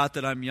 I got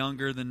that I'm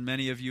younger than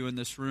many of you in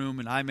this room,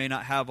 and I may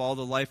not have all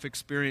the life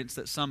experience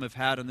that some have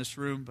had in this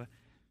room, but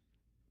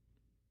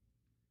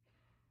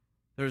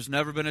there's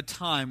never been a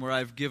time where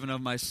I've given of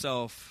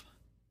myself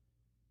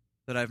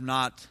that I've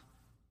not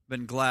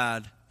been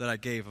glad that I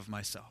gave of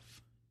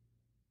myself.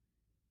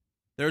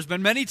 There's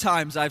been many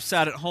times I've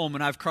sat at home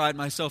and I've cried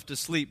myself to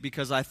sleep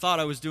because I thought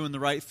I was doing the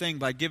right thing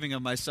by giving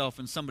of myself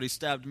and somebody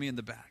stabbed me in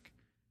the back.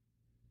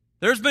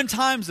 There's been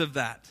times of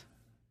that.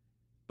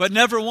 But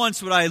never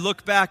once would I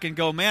look back and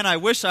go, man, I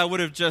wish I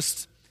would have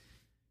just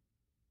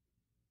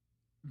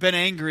been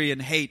angry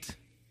and hate.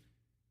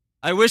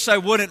 I wish I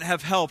wouldn't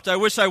have helped. I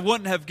wish I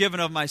wouldn't have given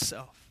of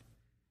myself.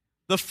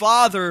 The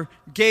Father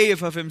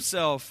gave of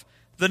himself.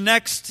 The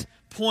next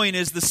point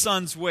is the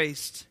Son's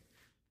waste.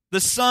 The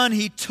Son,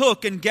 he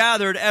took and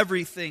gathered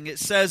everything. It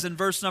says in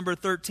verse number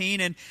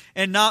 13,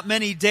 and not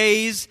many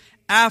days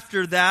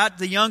after that,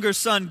 the younger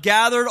son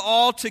gathered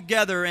all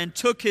together and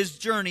took his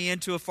journey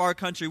into a far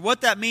country.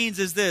 What that means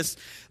is this.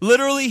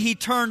 Literally, he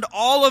turned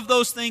all of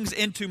those things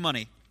into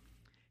money.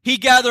 He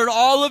gathered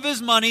all of his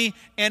money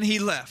and he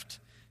left.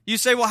 You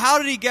say, well, how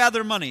did he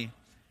gather money?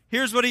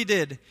 Here's what he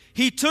did.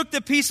 He took the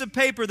piece of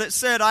paper that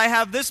said, I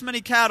have this many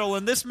cattle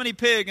and this many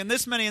pig and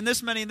this many and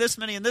this many and this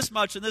many and this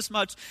much and this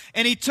much.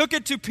 And he took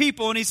it to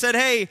people and he said,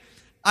 hey,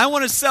 I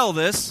want to sell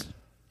this.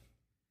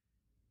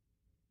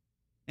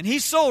 And he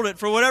sold it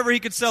for whatever he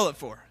could sell it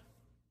for.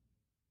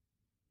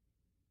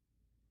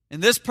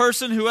 And this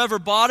person, whoever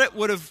bought it,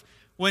 would have,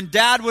 when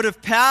Dad would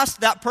have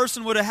passed, that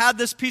person would have had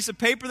this piece of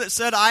paper that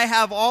said, I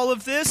have all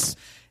of this,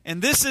 and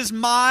this is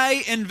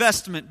my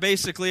investment,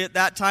 basically, at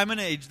that time and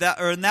age.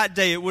 Or in that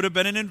day, it would have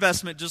been an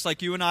investment just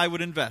like you and I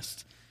would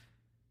invest.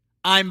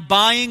 I'm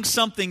buying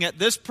something at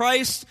this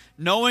price,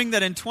 knowing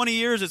that in 20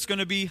 years it's going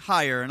to be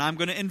higher, and I'm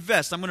going to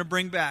invest, I'm going to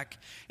bring back.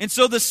 And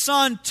so the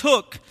son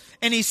took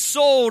and he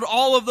sold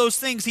all of those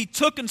things. He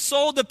took and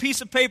sold the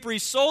piece of paper. He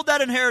sold that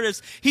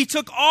inheritance. He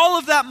took all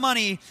of that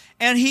money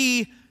and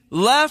he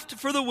left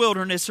for the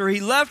wilderness, or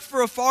he left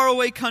for a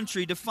faraway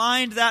country to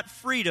find that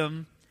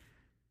freedom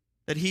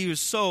that he was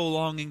so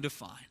longing to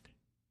find.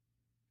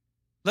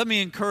 Let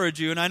me encourage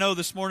you, and I know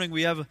this morning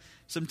we have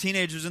some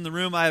teenagers in the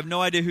room. I have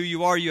no idea who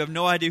you are. You have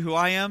no idea who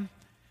I am.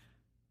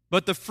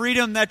 But the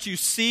freedom that you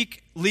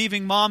seek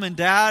leaving mom and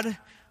dad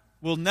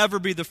will never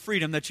be the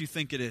freedom that you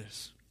think it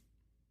is.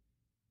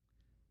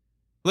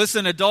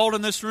 Listen, adult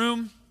in this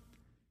room,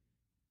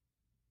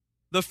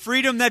 the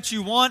freedom that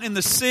you want in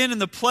the sin and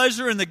the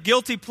pleasure and the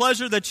guilty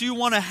pleasure that you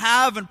want to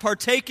have and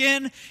partake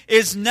in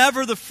is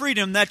never the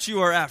freedom that you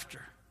are after.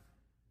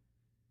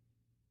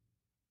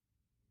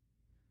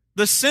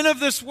 The sin of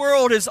this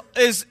world is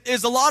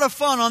a lot of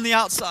fun on the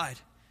outside.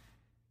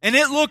 And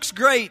it looks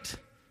great.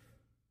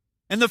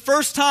 And the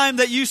first time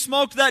that you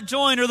smoked that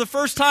joint, or the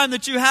first time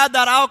that you had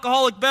that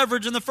alcoholic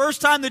beverage, and the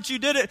first time that you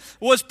did it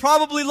was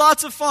probably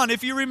lots of fun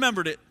if you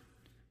remembered it.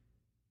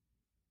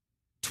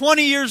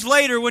 20 years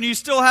later, when you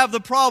still have the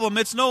problem,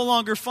 it's no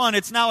longer fun.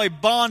 It's now a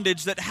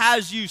bondage that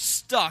has you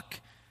stuck.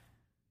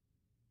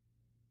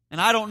 And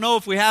I don't know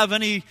if we have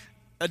any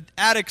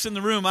addicts in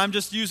the room. I'm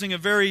just using a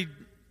very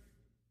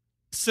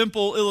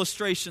simple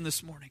illustration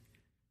this morning.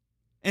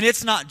 And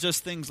it's not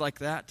just things like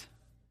that.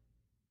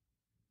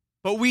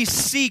 But we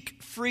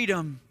seek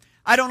freedom.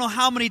 I don't know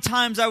how many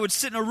times I would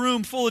sit in a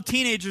room full of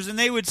teenagers and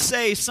they would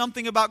say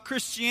something about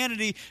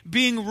Christianity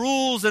being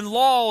rules and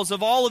laws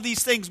of all of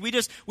these things.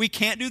 We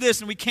can't do this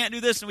and we can't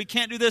do this and we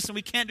can't do this and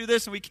we can't do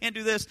this and we can't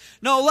do this.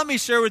 No, let me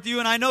share with you,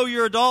 and I know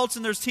you're adults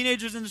and there's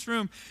teenagers in this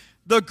room.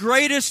 The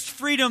greatest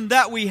freedom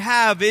that we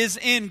have is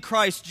in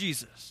Christ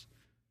Jesus.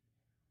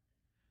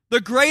 The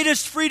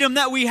greatest freedom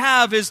that we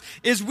have is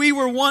we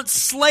were once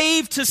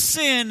slave to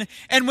sin,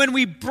 and when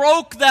we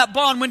broke that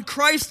bond, when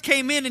Christ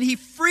came in and He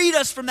freed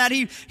us from that,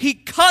 He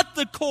cut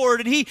the cord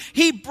and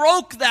He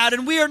broke that,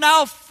 and we are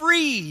now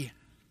free.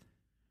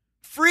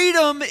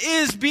 Freedom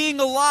is being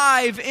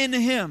alive in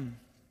Him.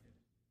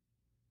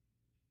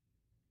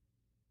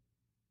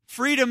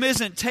 Freedom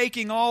isn't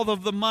taking all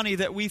of the money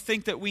that we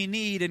think that we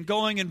need and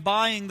going and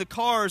buying the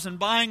cars and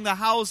buying the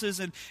houses.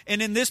 And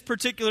in this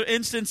particular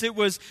instance, it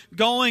was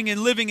going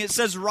and living. It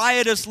says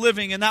riotous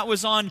living, and that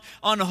was on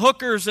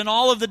hookers and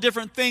all of the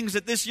different things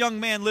that this young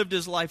man lived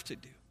his life to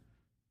do.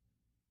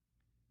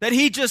 That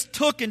he just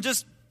took and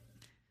just,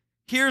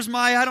 here's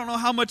my, I don't know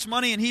how much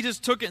money, and he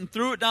just took it and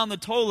threw it down the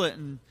toilet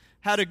and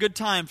had a good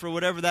time for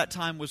whatever that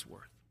time was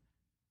worth.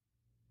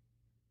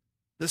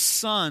 The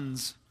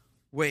son's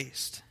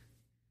waste.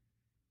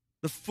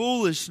 The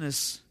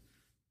foolishness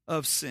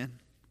of sin.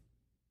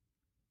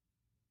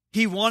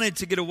 He wanted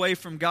to get away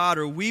from God,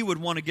 or we would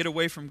want to get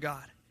away from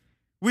God.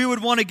 We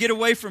would want to get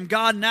away from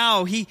God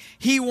now. He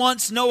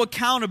wants no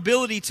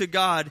accountability to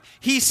God.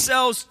 He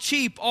sells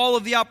cheap all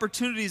of the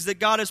opportunities that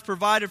God has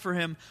provided for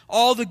him,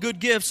 all the good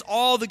gifts,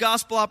 all the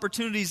gospel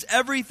opportunities,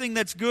 everything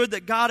that's good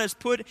that God has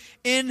put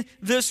in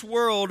this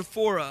world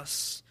for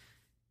us.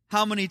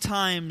 How many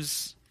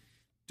times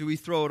do we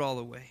throw it all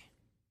away?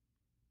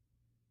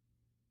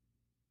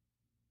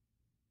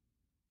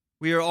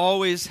 We are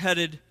always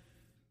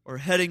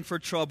heading for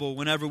trouble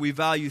whenever we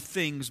value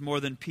things more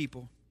than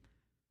people,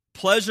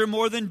 pleasure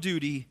more than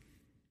duty,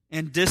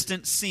 and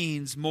distant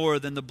scenes more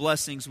than the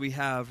blessings we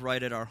have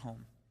right at our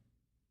home.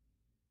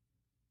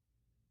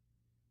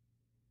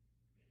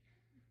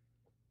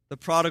 The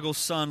prodigal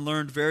son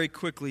learned very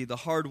quickly the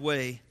hard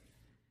way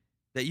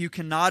that you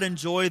cannot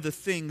enjoy the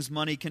things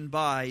money can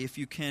buy if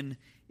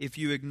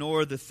you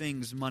ignore the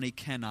things money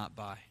cannot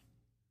buy.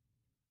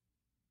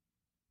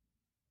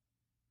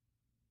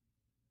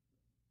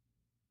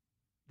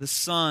 The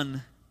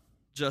son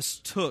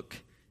just took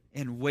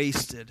and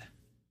wasted.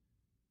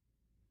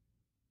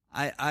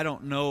 I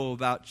don't know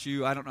about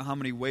you. I don't know how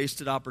many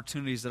wasted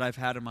opportunities that I've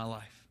had in my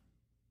life.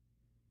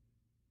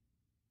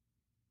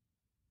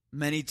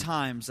 Many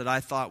times that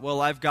I thought,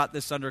 well, I've got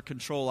this under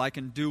control. I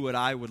can do what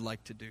I would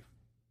like to do.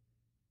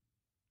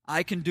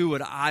 I can do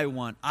what I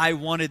want. I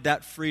wanted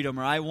that freedom,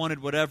 or I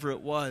wanted whatever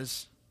it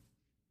was.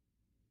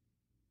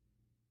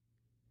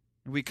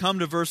 And we come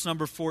to verse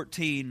number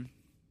 14.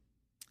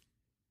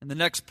 And the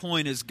next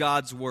point is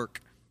God's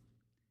work.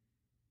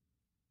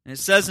 And it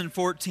says in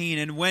 14,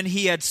 "And when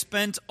he had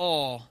spent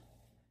all,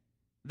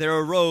 there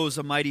arose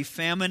a mighty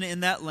famine in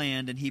that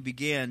land, and he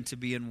began to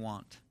be in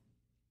want."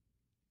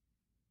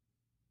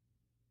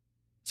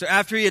 So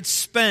after he had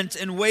spent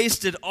and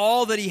wasted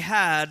all that he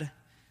had,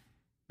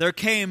 there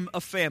came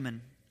a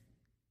famine.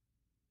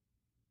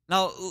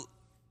 Now,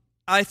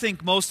 I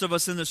think most of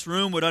us in this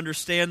room would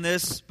understand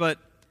this, but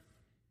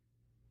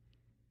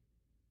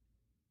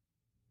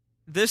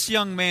this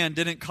young man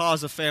didn't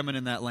cause a famine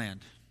in that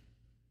land.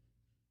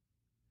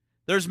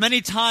 There's many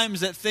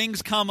times that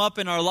things come up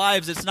in our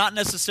lives. It's not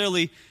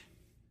necessarily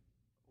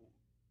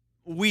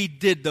we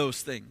did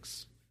those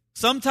things.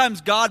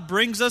 Sometimes God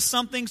brings us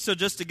something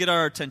just to get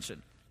our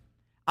attention.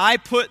 I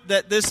put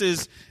that this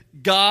is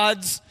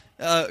God's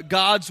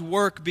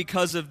work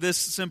because of this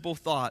simple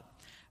thought.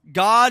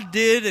 God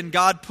did, and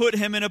God put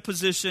him in a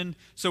position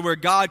so where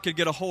God could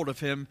get a hold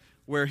of him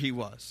where he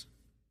was.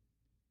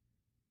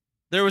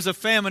 There was a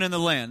famine in the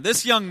land.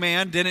 This young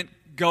man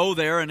didn't go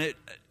there, and it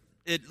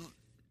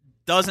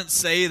doesn't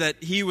say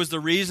that he was the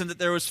reason that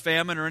there was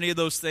famine or any of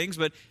those things,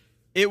 but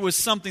it was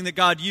something that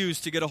God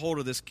used to get a hold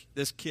of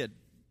this kid.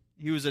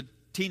 He was a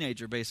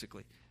teenager,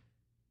 basically.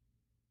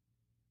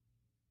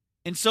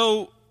 And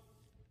so,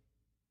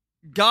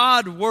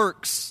 God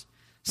works.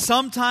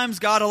 Sometimes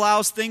God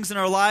allows things in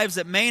our lives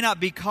that may not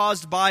be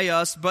caused by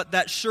us, but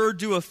that sure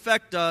do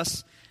affect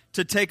us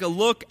to take a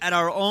look at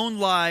our own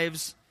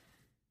lives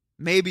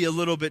maybe a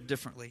little bit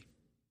differently.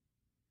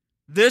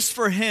 This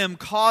for him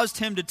caused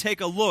him to take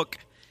a look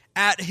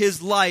at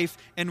his life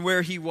and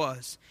where he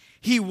was.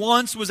 He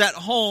once was at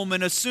home,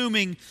 and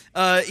assuming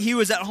he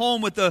was at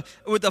home with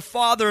the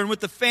father and with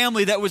the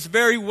family that was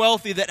very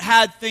wealthy, that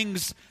had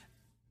things.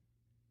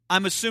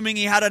 I'm assuming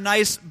he had a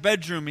nice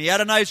bedroom, he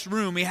had a nice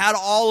room, he had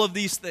all of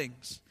these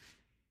things.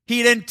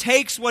 He then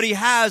takes what he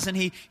has and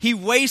he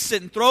wastes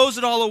it and throws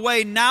it all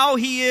away. Now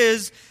he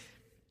is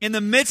in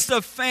the midst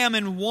of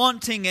famine,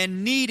 wanting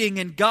and needing,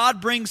 and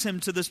God brings him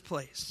to this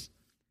place.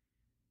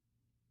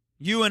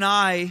 You and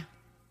I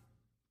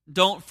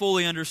don't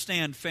fully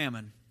understand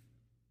famine.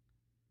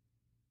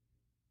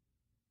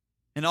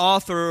 An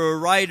author or a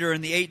writer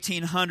in the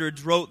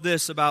 1800s wrote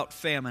this about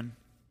famine.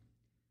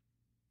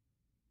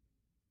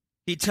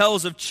 He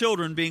tells of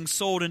children being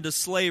sold into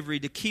slavery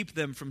to keep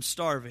them from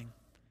starving.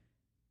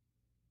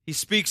 He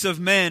speaks of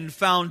men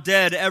found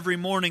dead every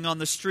morning on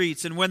the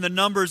streets, and when the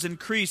numbers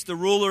increased, the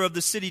ruler of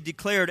the city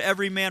declared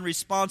every man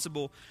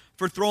responsible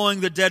for throwing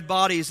the dead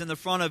bodies in the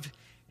front of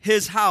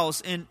his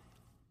house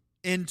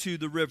into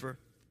the river.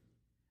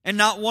 And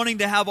not wanting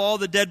to have all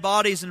the dead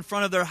bodies in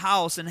front of their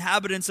house,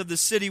 inhabitants of the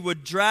city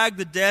would drag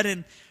the dead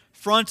in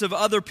front of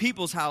other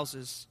people's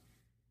houses.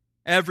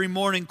 Every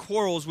morning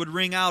quarrels would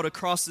ring out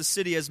across the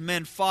city as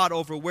men fought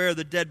over where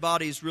the dead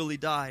bodies really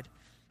died.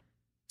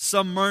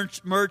 Some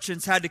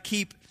merchants had to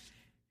keep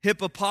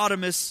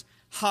hippopotamus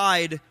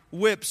hide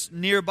whips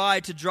nearby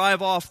to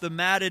drive off the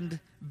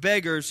maddened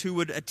beggars who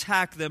would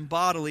attack them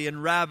bodily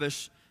and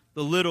ravish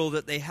the little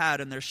that they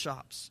had in their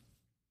shops.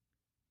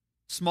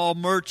 Small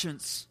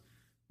merchants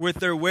with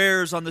their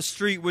wares on the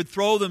street would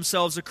throw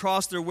themselves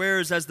across their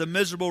wares as the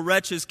miserable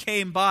wretches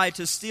came by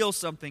to steal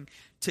something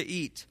to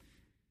eat.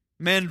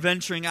 Men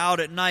venturing out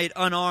at night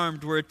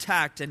unarmed were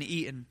attacked and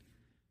eaten.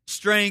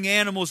 Straying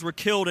animals were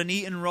killed and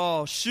eaten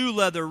raw. Shoe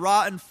leather,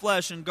 rotten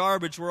flesh, and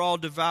garbage were all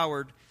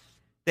devoured.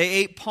 They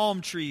ate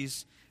palm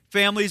trees.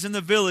 Families in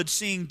the village,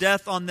 seeing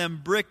death on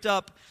them, bricked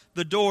up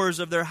the doors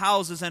of their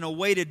houses and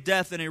awaited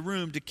death in a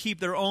room to keep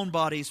their own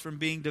bodies from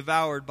being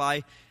devoured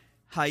by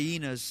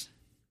hyenas.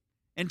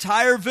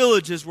 Entire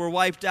villages were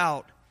wiped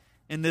out,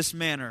 in this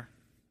manner.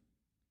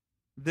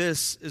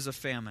 This is a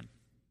famine.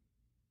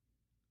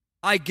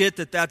 I get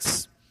that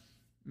that's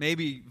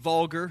maybe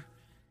vulgar.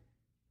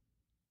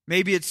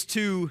 Maybe it's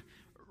too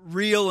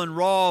real and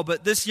raw,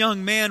 but this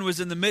young man was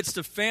in the midst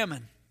of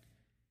famine.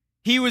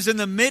 He was in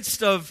the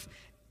midst of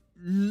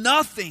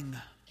nothing.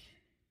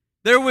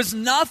 There was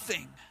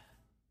nothing.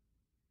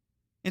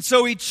 And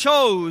so he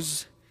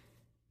chose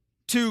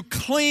to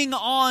cling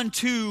on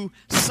to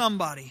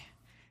somebody.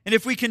 And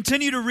if we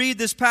continue to read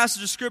this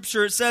passage of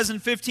Scripture, it says in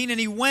 15, and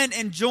he went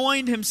and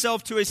joined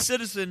himself to a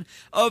citizen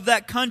of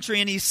that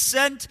country, and he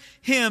sent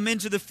him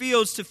into the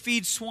fields to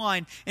feed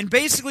swine. And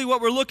basically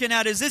what we're looking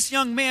at is this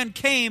young man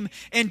came,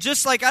 and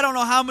just like, I don't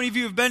know how many of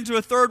you have been to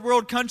a third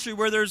world country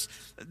where there's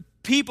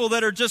people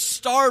that are just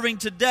starving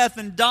to death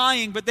and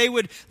dying, but they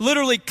would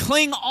literally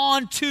cling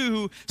on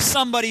to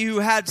somebody who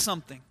had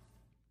something.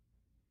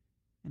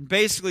 And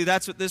basically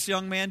that's what this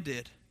young man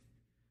did.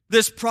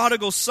 This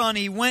prodigal son,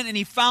 he went and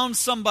he found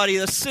somebody,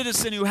 a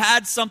citizen who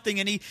had something,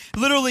 and he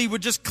literally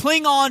would just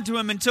cling on to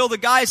him until the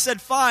guy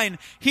said, fine,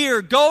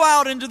 here, go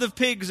out into the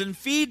pigs and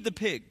feed the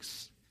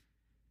pigs.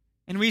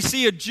 And we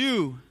see a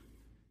Jew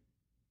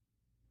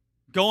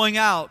going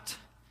out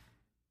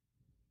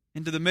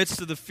into the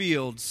midst of the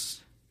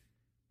fields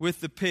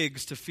with the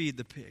pigs to feed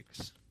the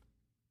pigs.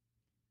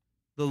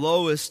 The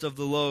lowest of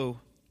the low.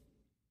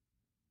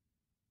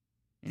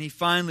 And he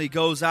finally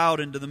goes out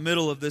into the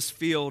middle of this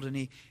field, and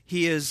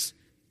he is,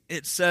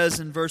 it says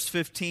in verse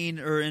 15,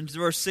 or in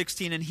verse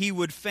 16, and he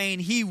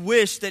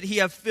wished that he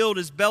had filled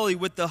his belly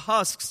with the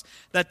husks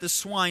that the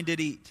swine did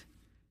eat.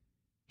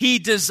 He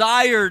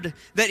desired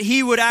that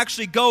he would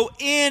actually go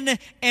in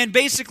and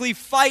basically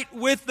fight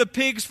with the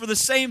pigs for the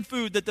same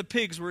food that the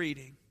pigs were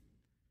eating.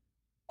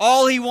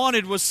 All he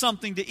wanted was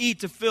something to eat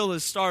to fill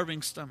his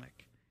starving stomach.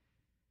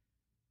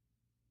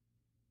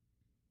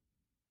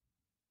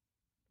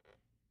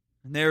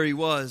 And there he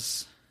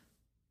was,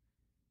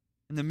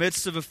 in the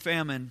midst of a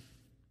famine.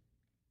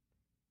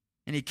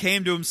 And he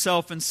came to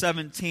himself in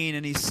 17,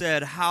 and he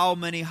said, how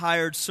many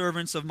hired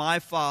servants of my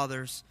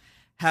father's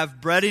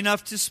have bread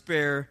enough to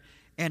spare,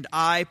 and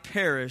I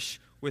perish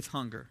with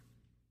hunger?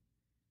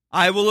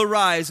 I will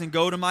arise and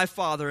go to my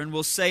father, and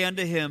will say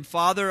unto him,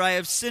 Father, I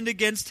have sinned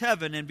against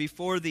heaven and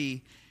before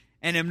thee,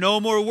 and am no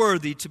more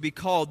worthy to be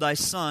called thy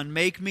son.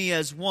 Make me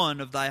as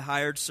one of thy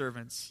hired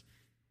servants.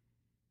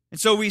 And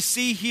so we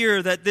see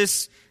here that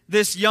this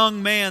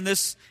young man,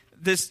 this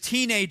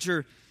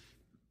teenager,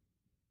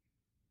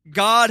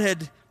 God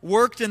had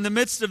worked in the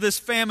midst of this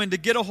famine to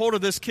get a hold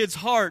of this kid's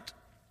heart,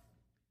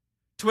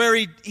 to where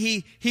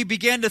he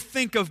began to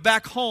think of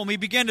back home. He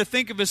began to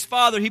think of his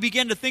father. He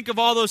began to think of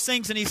all those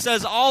things, and he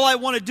says, all I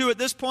want to do at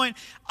this point,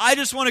 I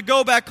just want to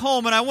go back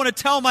home, and I want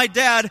to tell my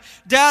dad,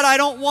 Dad, I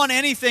don't want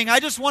anything. I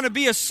just want to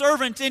be a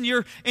servant in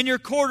your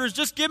quarters.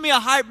 Just make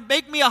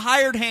me a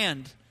hired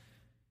hand.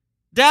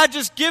 Dad,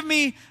 just give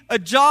me a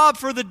job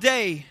for the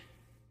day.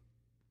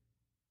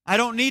 I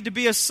don't need to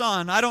be a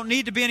son. I don't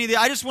need to be anything.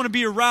 I just want to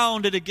be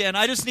around it again.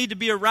 I just need to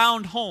be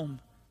around home.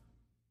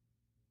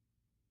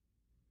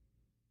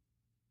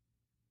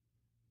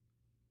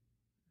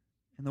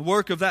 And the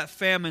work of that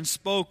famine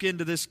spoke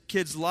into this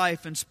kid's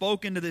life and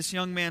spoke into this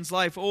young man's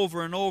life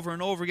over and over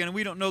and over again. And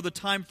we don't know the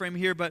time frame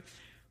here, but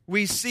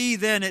we see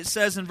then, it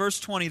says in verse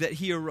 20, that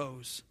he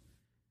arose.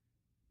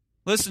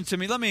 Listen to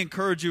me. Let me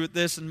encourage you with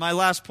this. And my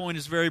last point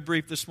is very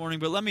brief this morning,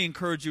 but let me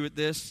encourage you with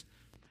this.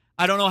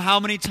 I don't know how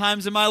many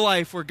times in my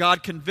life where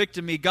God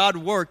convicted me, God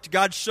worked,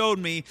 God showed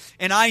me,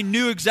 and I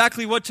knew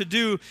exactly what to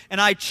do,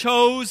 and I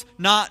chose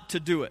not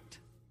to do it.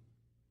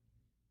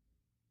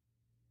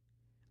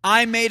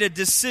 I made a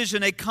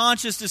decision, a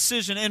conscious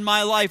decision in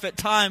my life at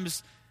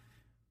times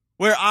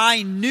where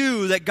I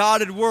knew that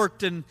God had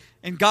worked and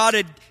God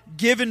had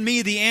given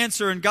me the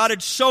answer and God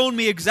had shown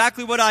me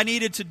exactly what I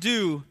needed to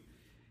do.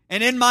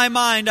 And in my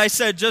mind, I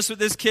said just what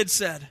this kid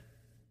said.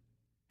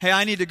 Hey,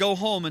 I need to go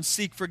home and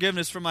seek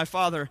forgiveness from my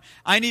father.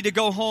 I need to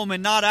go home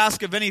and not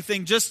ask of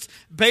anything, just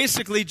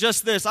basically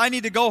just this. I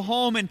need to go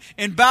home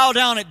and bow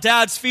down at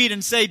Dad's feet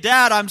and say,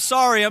 Dad, I'm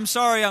sorry, I'm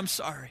sorry, I'm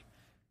sorry.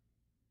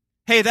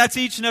 Hey, that's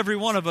each and every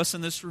one of us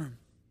in this room.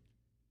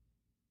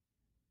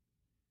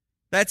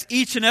 That's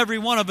each and every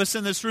one of us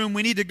in this room.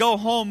 We need to go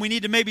home. We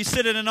need to maybe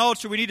sit at an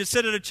altar. We need to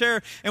sit at a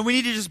chair. And we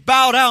need to just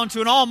bow down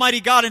to an almighty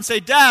God and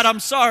say, Dad, I'm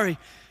sorry.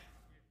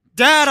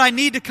 Dad, I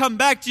need to come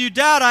back to you.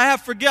 Dad,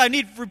 I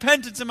need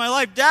repentance in my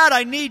life. Dad,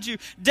 I need you.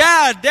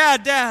 Dad.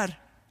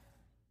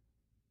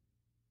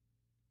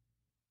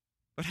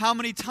 But how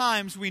many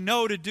times we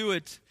know to do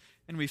it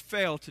and we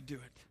fail to do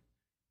it?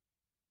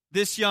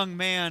 This young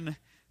man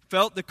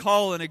felt the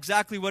call and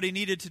exactly what he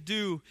needed to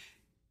do.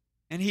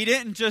 And he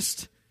didn't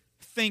just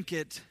think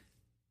it.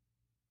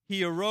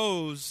 He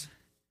arose,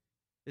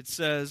 it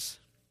says,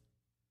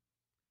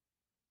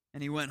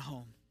 and he went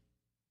home.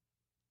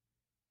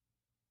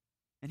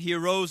 And he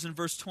arose in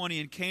verse 20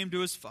 and came to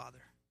his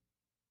father.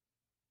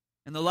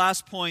 And the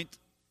last point,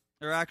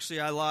 or actually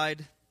I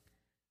lied.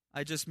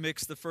 I just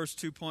mixed the first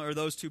 2 points, or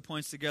those 2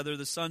 points together.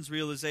 The son's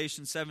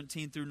realization,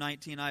 17 through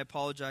 19. I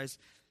apologize.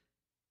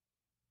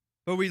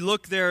 But we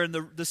look there and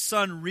the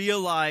son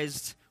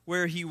realized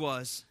where he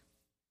was.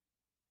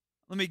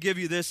 Let me give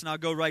you this and I'll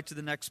go right to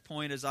the next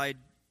point as I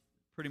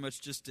pretty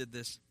much just did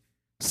this.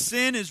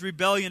 Sin is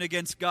rebellion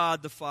against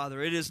God the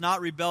Father. It is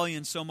not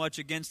rebellion so much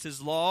against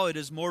His law. It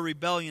is more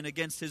rebellion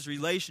against His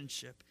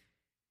relationship.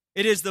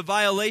 It is the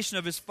violation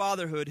of His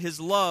fatherhood, His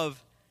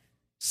love.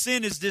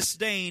 Sin is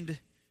disdained,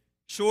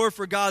 sure,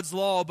 for God's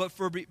law,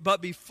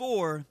 but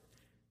before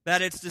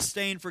that it's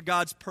disdain for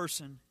God's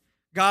person,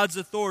 God's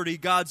authority,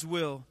 God's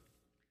will.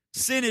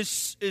 Sin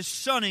is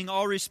shunning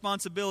all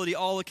responsibility,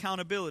 all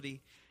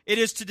accountability. It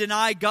is to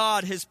deny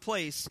God His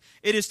place.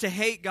 It is to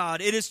hate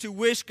God. It is to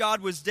wish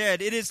God was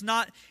dead. It is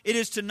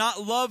to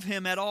not love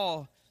Him at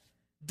all,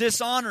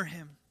 dishonor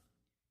Him.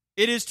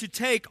 It is to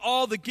take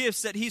all the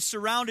gifts that He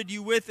surrounded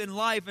you with in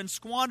life and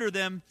squander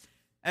them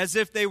as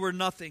if they were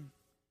nothing.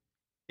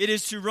 It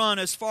is to run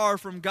as far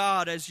from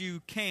God as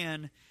you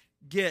can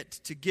get,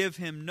 to give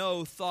Him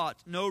no thought,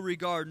 no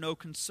regard, no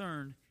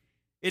concern.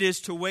 It is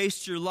to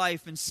waste your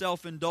life in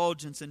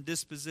self-indulgence and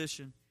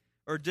dissipation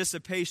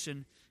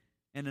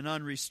and an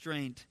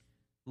unrestrained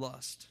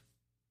lust.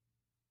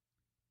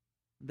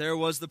 There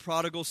was the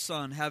prodigal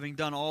son, having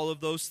done all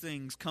of those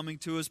things, coming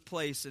to his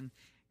place and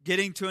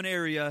getting to an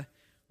area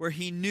where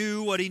he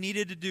knew what he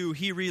needed to do.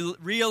 He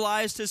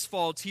realized his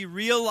faults. He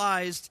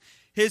realized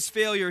his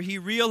failure. He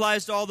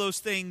realized all those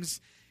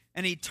things,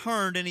 and he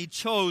turned and he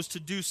chose to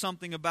do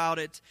something about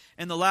it.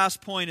 And the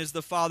last point is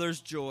the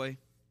father's joy.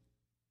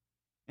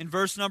 In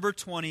verse number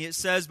 20, it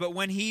says, "But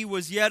when he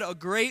was yet a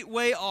great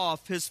way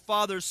off, his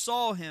father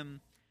saw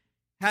him,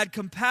 had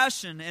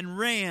compassion, and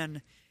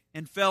ran,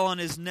 and fell on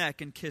his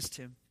neck and kissed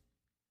him.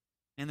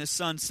 And the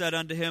son said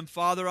unto him,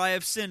 Father, I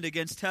have sinned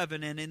against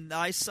heaven and in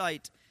thy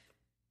sight,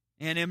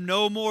 and am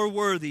no more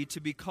worthy to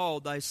be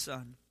called thy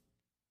son.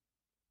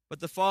 But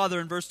the father,"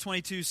 in verse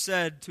 22,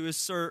 said to his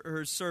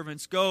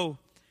servants, "Go,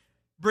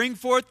 bring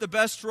forth the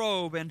best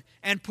robe,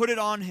 and put it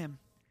on him,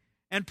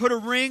 and put a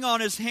ring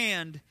on his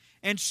hand,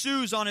 and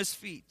shoes on his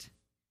feet.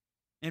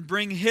 And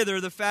bring hither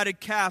the fatted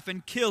calf,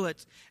 and kill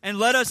it, and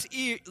let us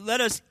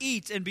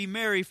eat and be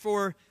merry,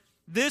 for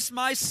this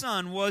my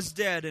son was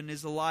dead and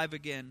is alive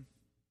again.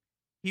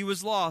 He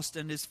was lost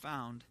and is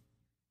found."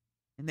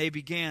 And they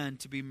began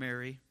to be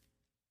merry.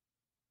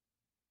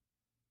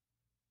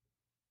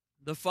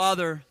 The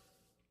father,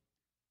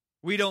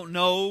 we don't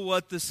know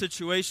what the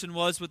situation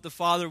was with the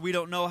father. We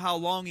don't know how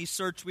long he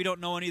searched. We don't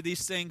know any of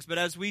these things. But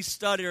as we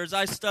studied, or as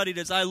I studied,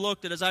 as I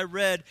looked at, as I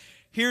read,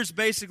 here's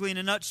basically in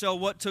a nutshell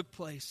what took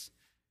place.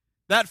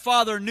 That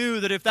father knew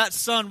that if that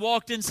son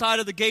walked inside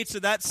of the gates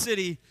of that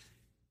city,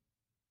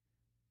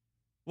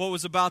 what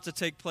was about to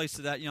take place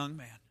to that young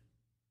man.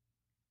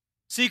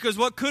 See, because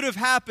what could have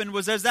happened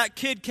was as that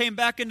kid came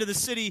back into the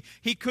city,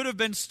 he could have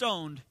been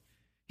stoned.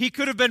 He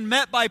could have been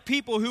met by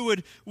people who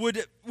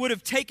would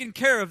have taken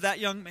care of that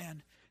young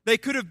man. They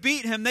could have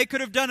beat him. They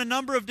could have done a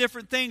number of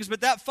different things.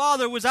 But that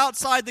father was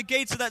outside the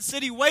gates of that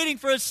city waiting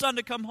for his son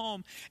to come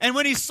home. And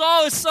when he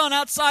saw his son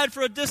outside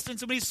for a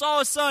distance, and when he saw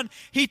his son,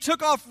 he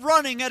took off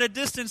running at a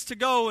distance to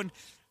go and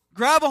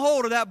grab a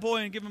hold of that boy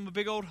and give him a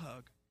big old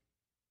hug.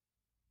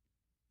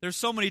 There's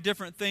so many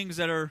different things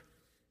that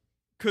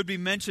could be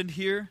mentioned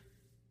here.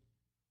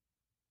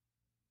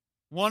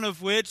 One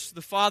of which,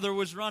 the father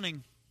was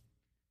running.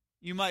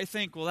 You might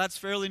think, well, that's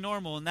fairly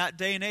normal. In that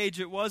day and age,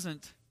 it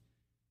wasn't.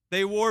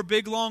 They wore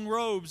big, long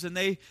robes, and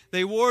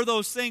they wore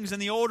those things. In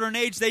the older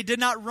age, they did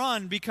not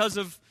run because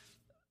of,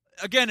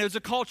 again, it was a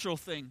cultural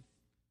thing.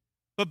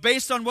 But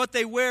based on what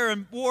they wore,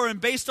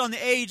 and based on the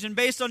age, and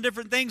based on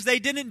different things, they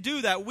didn't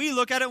do that. We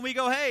look at it and we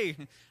go, hey,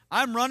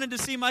 I'm running to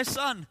see my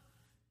son.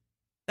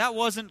 That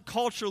wasn't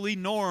culturally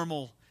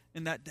normal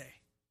in that day.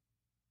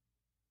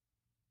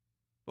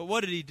 But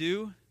what did he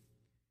do?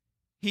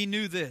 He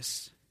knew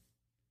this.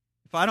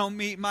 If I don't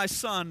meet my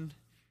son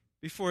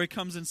before he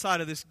comes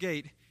inside of this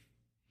gate,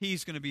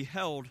 he's going to be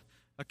held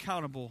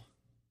accountable.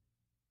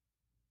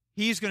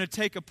 He's going to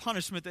take a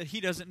punishment that he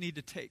doesn't need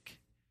to take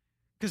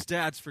because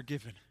Dad's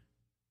forgiven.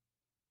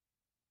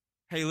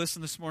 Hey,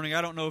 listen this morning,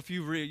 I don't know if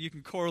you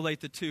can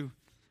correlate the two.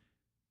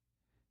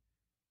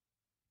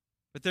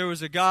 But there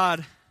was a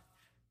God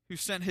who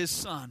sent his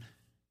son.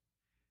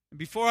 And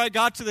before I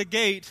got to the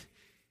gate,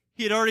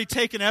 he had already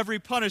taken every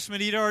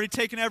punishment. He had already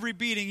taken every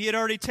beating. He had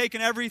already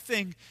taken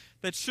everything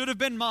that should have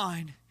been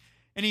mine.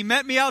 And he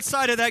met me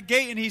outside of that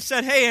gate and he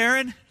said, hey,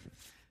 Aaron,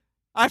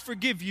 I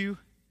forgive you.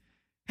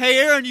 Hey,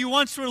 Aaron, you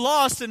once were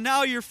lost and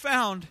now you're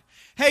found.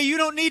 Hey, you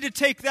don't need to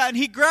take that. And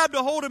he grabbed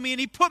a hold of me and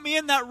he put me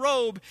in that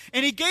robe.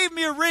 And he gave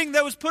me a ring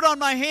that was put on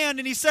my hand.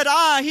 And he said,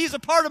 he's a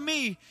part of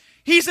me.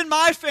 He's in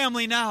my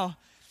family now.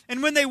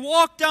 And when they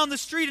walked down the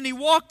street and he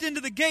walked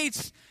into the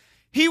gates,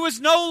 he was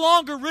no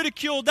longer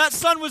ridiculed. That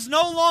son was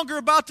no longer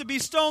about to be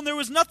stoned. There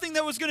was nothing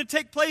that was going to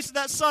take place to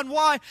that son.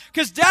 Why?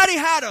 Because Daddy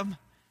had him.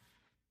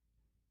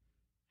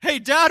 Hey,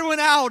 Dad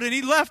went out and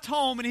he left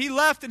home and he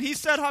left and he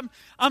said,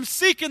 I'm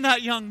seeking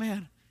that young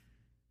man.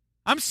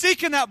 I'm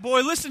seeking that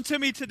boy. Listen to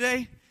me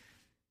today.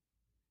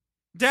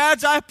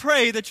 Dads, I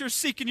pray that you're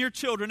seeking your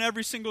children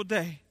every single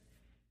day.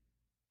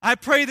 I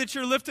pray that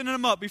you're lifting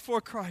them up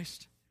before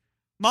Christ.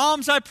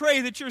 Moms, I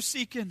pray that you're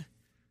seeking.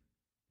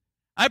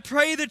 I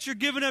pray that you're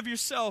giving of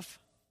yourself.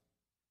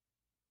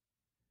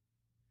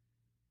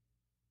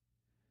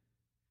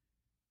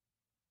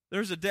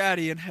 There's a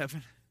daddy in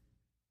heaven.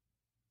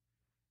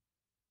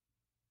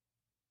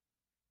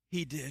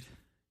 He did.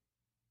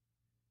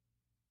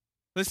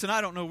 Listen,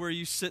 I don't know where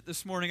you sit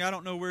this morning. I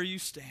don't know where you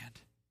stand.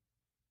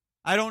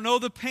 I don't know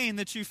the pain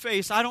that you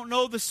face. I don't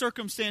know the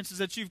circumstances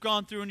that you've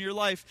gone through in your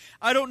life.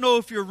 I don't know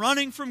if you're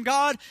running from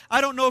God. I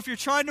don't know if you're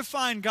trying to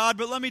find God,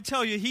 but let me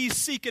tell you, He's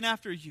seeking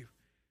after you.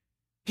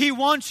 He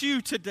wants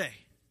you today.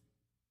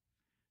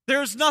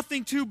 There's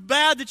nothing too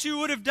bad that you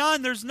would have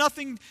done. There's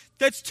nothing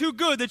that's too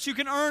good that you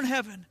can earn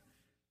heaven.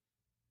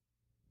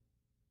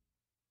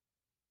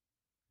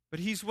 But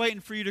He's waiting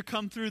for you to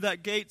come through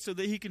that gate so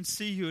that He can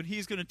see you, and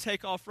He's going to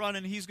take off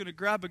running, and He's going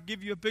to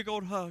give you a big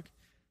old hug.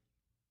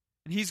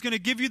 And He's going to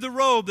give you the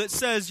robe that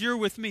says, you're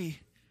with me.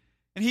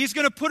 And He's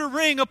going to put a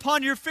ring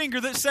upon your finger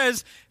that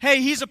says,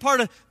 hey, He's a part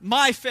of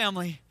my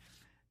family.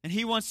 And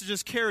He wants to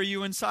just carry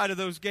you inside of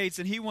those gates,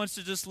 and He wants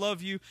to just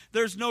love you.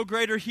 There's no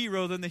greater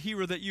hero than the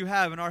hero that you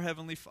have in our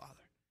Heavenly Father.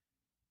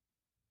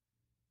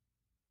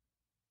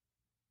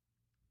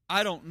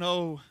 I don't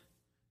know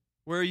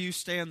where you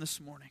stand this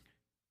morning.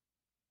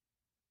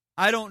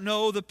 I don't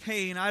know the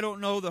pain. I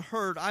don't know the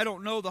hurt. I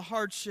don't know the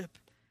hardship.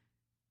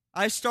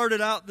 I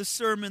started out the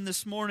sermon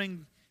this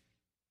morning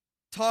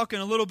talking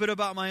a little bit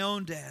about my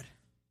own dad.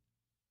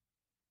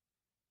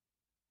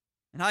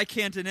 And I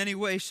can't in any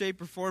way,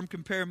 shape, or form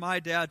compare my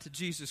dad to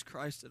Jesus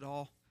Christ at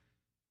all.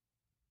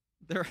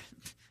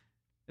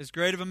 As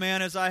great of a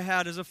man as I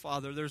had as a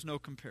father, there's no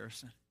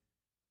comparison.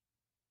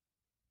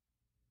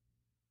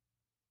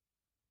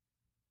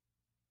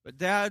 But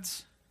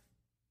dads,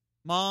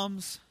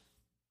 moms,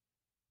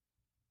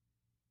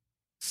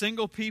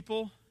 single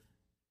people,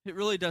 it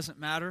really doesn't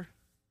matter.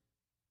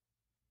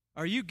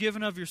 Are you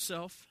giving of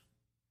yourself?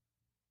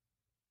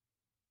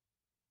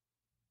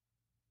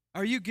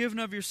 Are you giving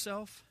of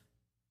yourself?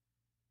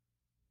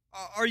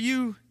 Are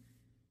you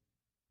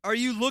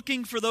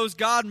looking for those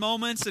God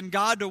moments and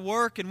God to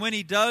work, and when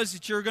He does,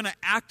 that you're going to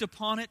act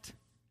upon it?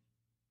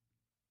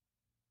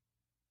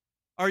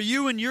 Are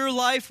you in your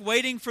life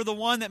waiting for the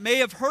one that may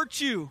have hurt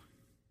you?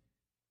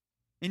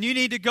 And you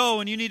need to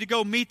go, and you need to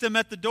go meet them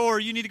at the door.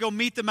 You need to go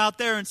meet them out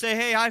there and say,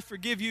 hey, I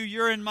forgive you.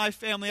 You're in my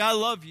family. I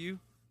love you.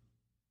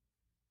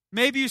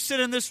 Maybe you sit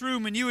in this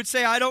room and you would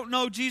say, I don't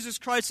know Jesus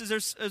Christ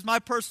as my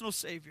personal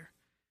Savior.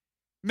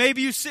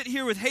 Maybe you sit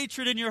here with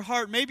hatred in your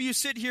heart. Maybe you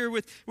sit here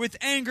with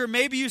anger.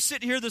 Maybe you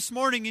sit here this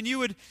morning and you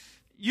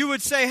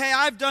would say, hey,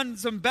 I've done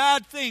some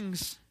bad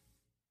things.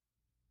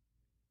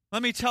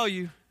 Let me tell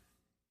you,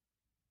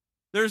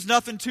 there's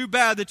nothing too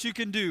bad that you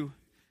can do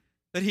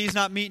that He's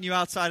not meeting you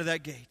outside of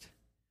that gate.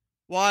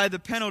 Why? The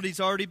penalty's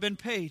already been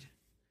paid.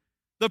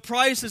 The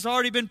price has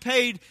already been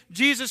paid.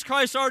 Jesus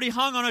Christ already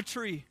hung on a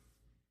tree.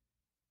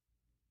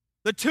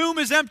 The tomb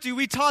is empty.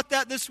 We taught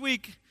that this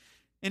week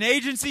in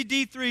Agency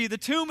D3. The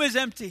tomb is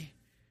empty.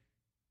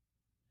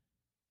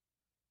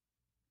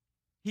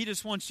 He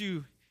just wants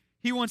you,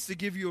 He wants to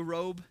give you a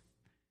robe.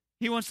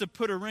 He wants to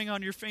put a ring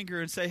on your finger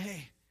and say,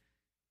 hey,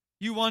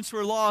 you once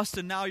were lost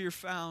and now you're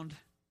found.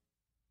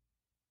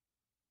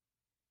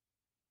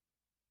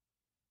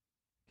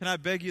 Can I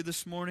beg you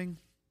this morning?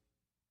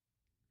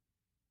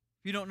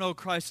 If you don't know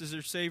Christ as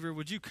your Savior,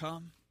 would you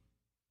come?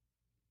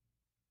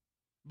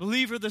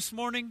 Believer this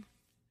morning,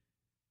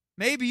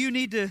 maybe you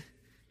need to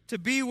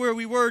be where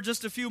we were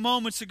just a few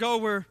moments ago,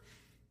 where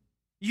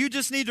you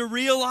just need to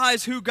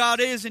realize who God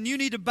is, and you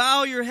need to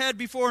bow your head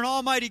before an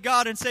almighty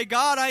God and say,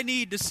 God, I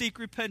need to seek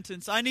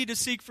repentance. I need to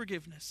seek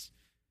forgiveness.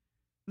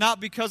 Not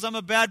because I'm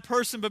a bad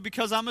person, but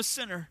because I'm a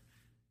sinner.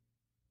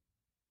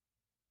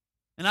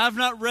 And I've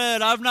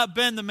not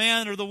been the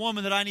man or the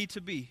woman that I need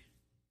to be.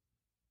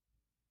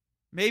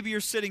 Maybe you're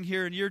sitting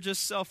here and you're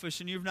just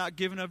selfish and you've not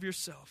given of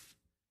yourself.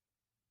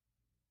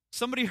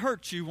 Somebody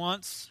hurt you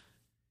once,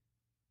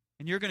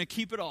 and you're going to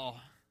keep it all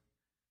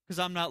because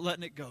I'm not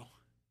letting it go.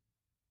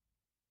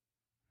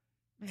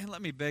 Man,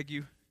 let me beg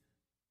you.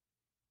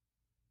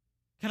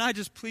 Can I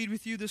just plead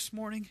with you this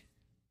morning?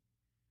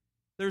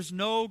 There's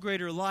no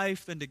greater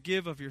life than to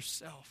give of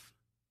yourself.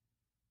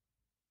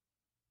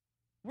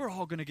 We're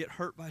all going to get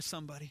hurt by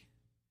somebody.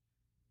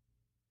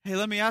 Hey,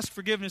 let me ask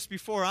forgiveness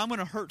before. I'm going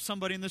to hurt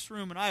somebody in this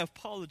room, and I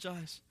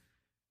apologize.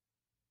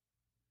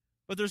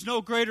 But there's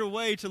no greater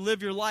way to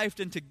live your life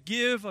than to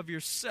give of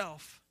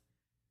yourself.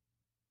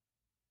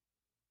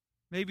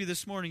 Maybe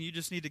this morning you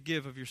just need to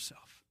give of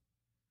yourself.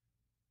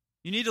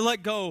 You need to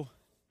let go.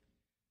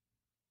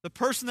 The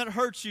person that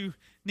hurts you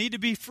need to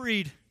be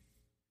freed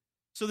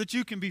so that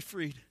you can be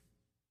freed.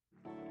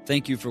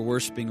 Thank you for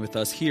worshiping with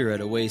us here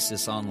at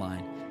Oasis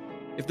Online.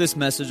 If this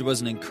message was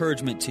an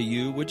encouragement to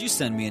you, would you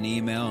send me an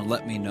email and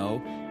let me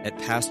know at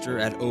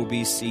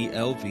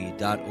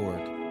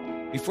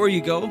pastor@obclv.org. Before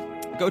you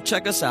go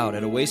check us out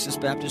at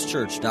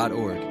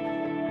oasisbaptistchurch.org.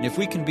 And if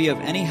we can be of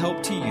any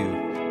help to you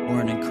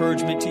or an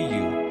encouragement to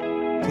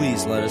you,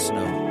 please let us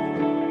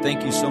know.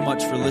 Thank you so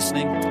much for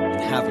listening,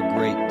 and have a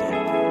great day.